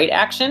be the right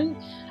action.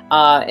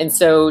 And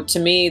so to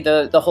me,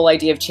 the whole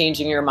idea of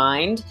changing your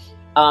mind,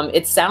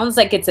 it sounds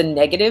like it's a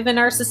negative in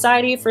our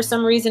society for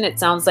some reason. It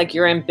sounds like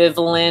you're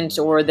ambivalent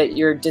or that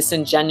you're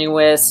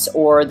disingenuous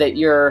or that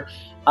you're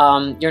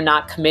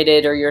not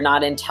committed or you're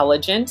not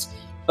intelligent.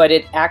 But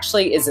it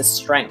actually is a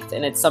strength.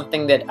 And it's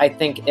something that I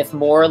think if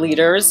more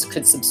leaders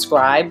could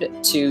subscribe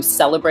to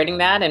celebrating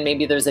that, and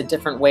maybe there's a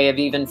different way of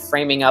even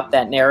framing up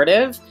that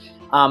narrative,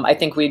 I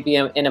think we'd be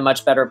in a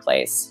much better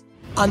place.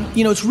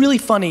 It's really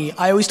funny.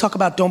 I always talk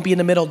about don't be in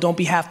the middle, don't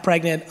be half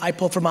pregnant. I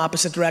pull from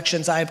opposite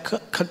directions. I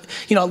have,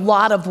 a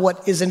lot of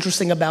what is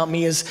interesting about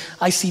me is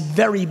I see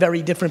very,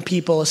 very different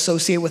people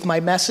associated with my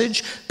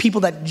message,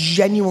 people that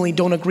genuinely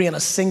don't agree on a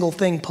single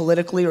thing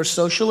politically or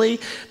socially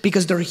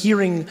because they're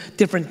hearing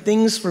different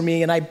things from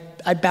me, and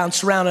I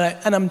bounce around,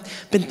 and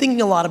I've been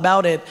thinking a lot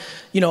about it,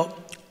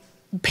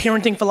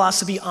 parenting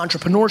philosophy,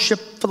 entrepreneurship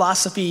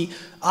philosophy,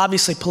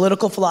 obviously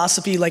political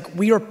philosophy. Like,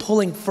 we are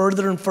pulling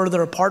further and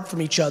further apart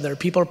from each other.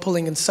 People are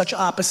pulling in such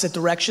opposite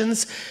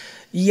directions,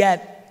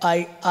 yet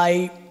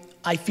I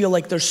feel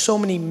like there's so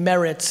many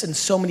merits and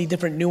so many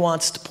different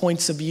nuanced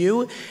points of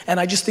view, and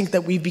I just think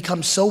that we've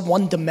become so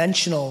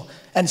one-dimensional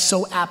and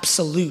so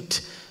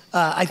absolute.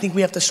 I think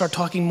we have to start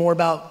talking more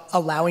about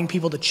allowing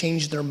people to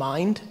change their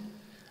mind.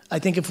 I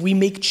think if we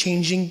make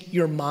changing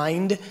your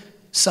mind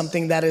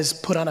something that is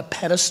put on a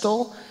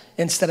pedestal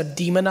instead of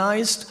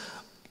demonized,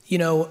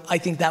 I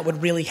think that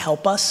would really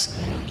help us.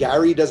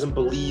 Gary doesn't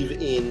believe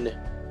in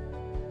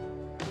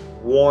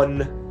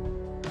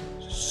one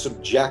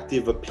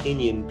subjective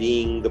opinion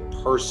being the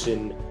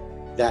person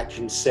that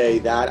can say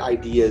that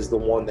idea is the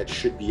one that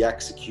should be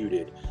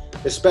executed,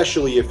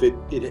 especially if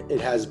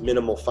it has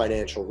minimal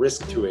financial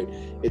risk to it.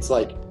 It's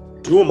like,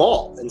 do them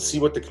all and see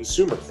what the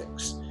consumer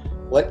thinks.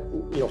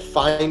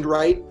 Find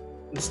right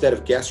instead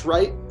of guess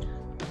right.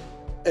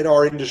 And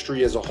our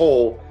industry as a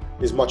whole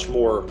is much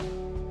more,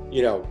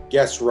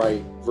 guess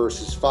right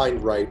versus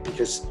find right,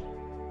 because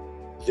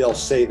they'll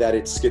say that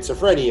it's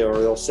schizophrenia, or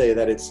they'll say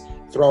that it's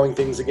throwing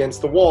things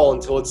against the wall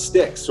until it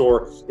sticks,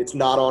 or it's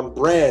not on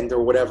brand,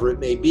 or whatever it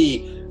may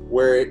be,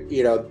 where,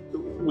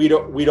 we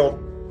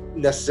don't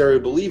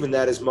necessarily believe in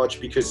that as much,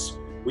 because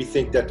we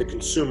think that the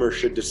consumer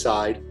should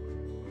decide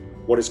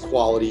what is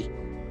quality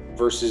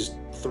versus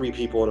three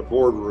people in a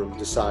boardroom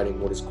deciding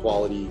what is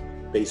quality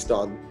based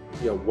on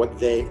what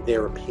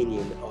their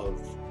opinion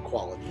of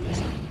quality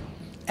is.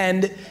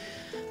 And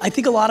I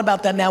think a lot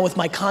about that now with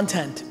my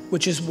content,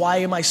 which is why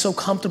am I so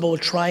comfortable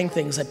with trying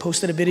things. I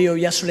posted a video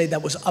yesterday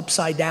that was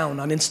upside down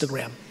on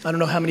Instagram. I don't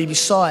know how many of you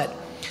saw it.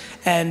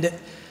 And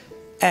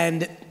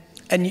then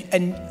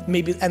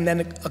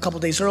a couple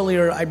days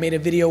earlier, I made a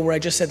video where I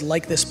just said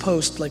like this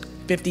post like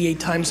 58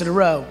 times in a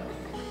row.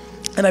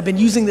 And I've been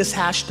using this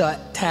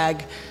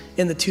hashtag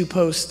in the two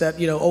posts that,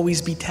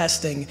 always be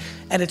testing.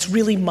 And it's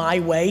really my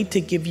way to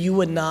give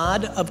you a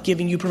nod of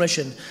giving you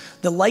permission.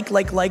 The like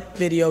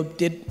video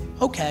did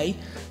okay.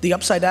 The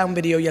upside down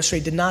video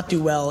yesterday did not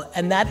do well.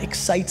 And that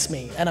excites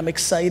me. And I'm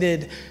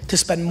excited to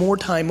spend more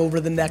time over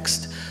the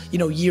next,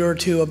 year or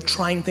two of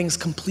trying things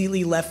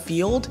completely left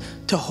field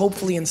to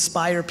hopefully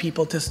inspire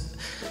people to,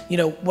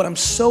 what I'm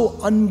so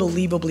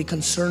unbelievably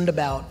concerned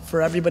about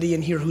for everybody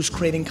in here who's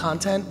creating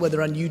content,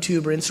 whether on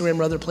YouTube or Instagram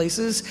or other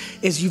places,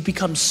 is you've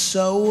become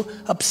so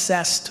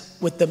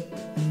obsessed with the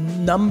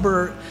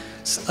number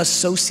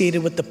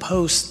associated with the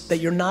post that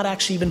you're not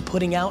actually even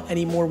putting out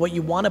anymore what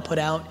you want to put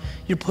out.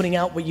 You're putting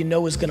out what you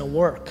know is going to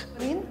work.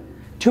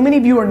 Too many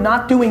of you are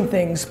not doing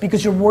things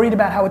because you're worried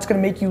about how it's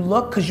going to make you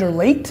look because you're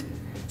late,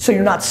 so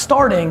you're not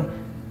starting,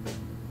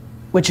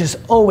 which is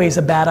always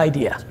a bad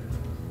idea.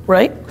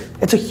 right?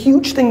 It's a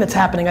huge thing that's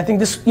happening. I think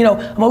this, you know,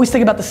 I'm always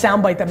thinking about the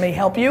soundbite that may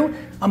help you.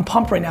 I'm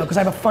pumped right now because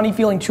I have a funny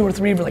feeling 2 or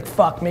 3 of you are like,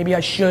 fuck, maybe I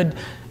should.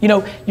 You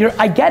know,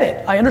 I get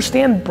it. I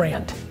understand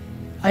brand.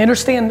 I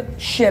understand,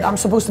 shit, I'm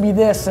supposed to be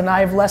this and I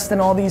have less than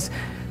all these.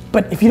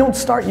 But if you don't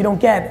start, you don't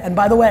get. And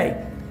by the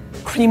way,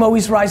 cream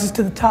always rises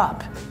to the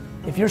top.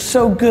 If you're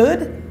so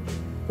good,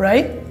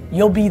 right,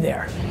 you'll be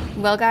there.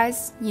 Well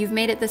guys, you've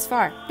made it this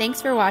far.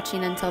 Thanks for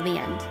watching until the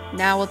end.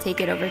 Now we'll take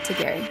it over to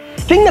Gary.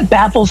 The thing that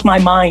baffles my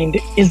mind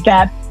is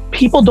that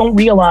people don't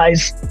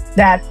realize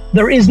that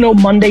there is no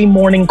Monday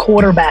morning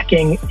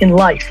quarterbacking in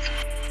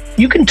life.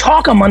 You can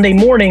talk on Monday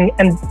morning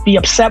and be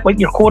upset what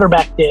your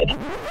quarterback did.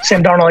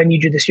 Sam Darnold, I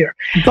need you this year.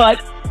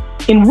 But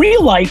in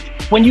real life,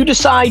 when you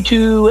decide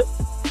to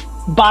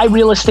buy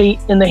real estate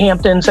in the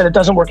Hamptons and it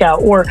doesn't work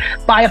out, or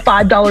buy a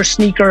 $5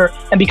 sneaker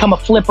and become a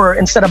flipper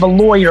instead of a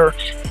lawyer,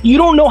 you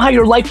don't know how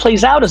your life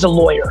plays out as a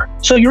lawyer.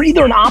 So you're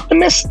either an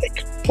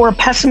optimistic or a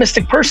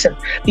pessimistic person.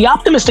 The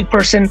optimistic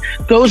person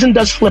goes and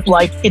does flip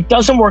life, it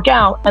doesn't work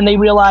out, and they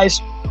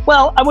realize,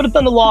 well, I would have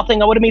done the law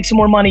thing, I would have made some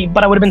more money,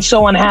 but I would have been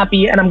so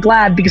unhappy, and I'm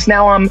glad because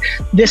now I'm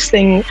this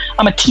thing,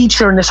 I'm a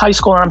teacher in this high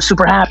school and I'm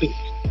super happy.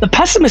 The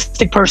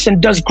pessimistic person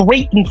does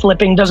great in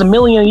flipping, does $1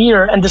 million a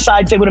year, and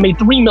decides they would have made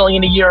 $3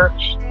 million a year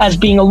as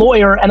being a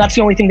lawyer, and that's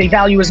the only thing they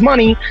value is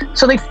money,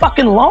 so they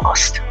fucking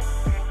lost.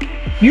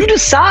 You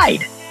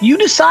decide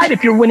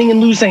if you're winning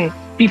and losing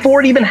before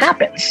it even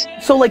happens.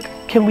 So like,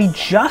 can we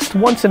just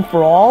once and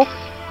for all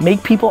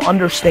make people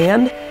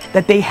understand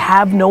that they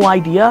have no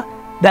idea,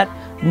 that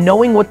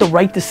knowing what the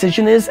right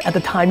decision is at the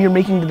time you're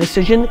making the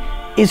decision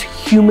is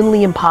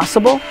humanly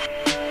impossible?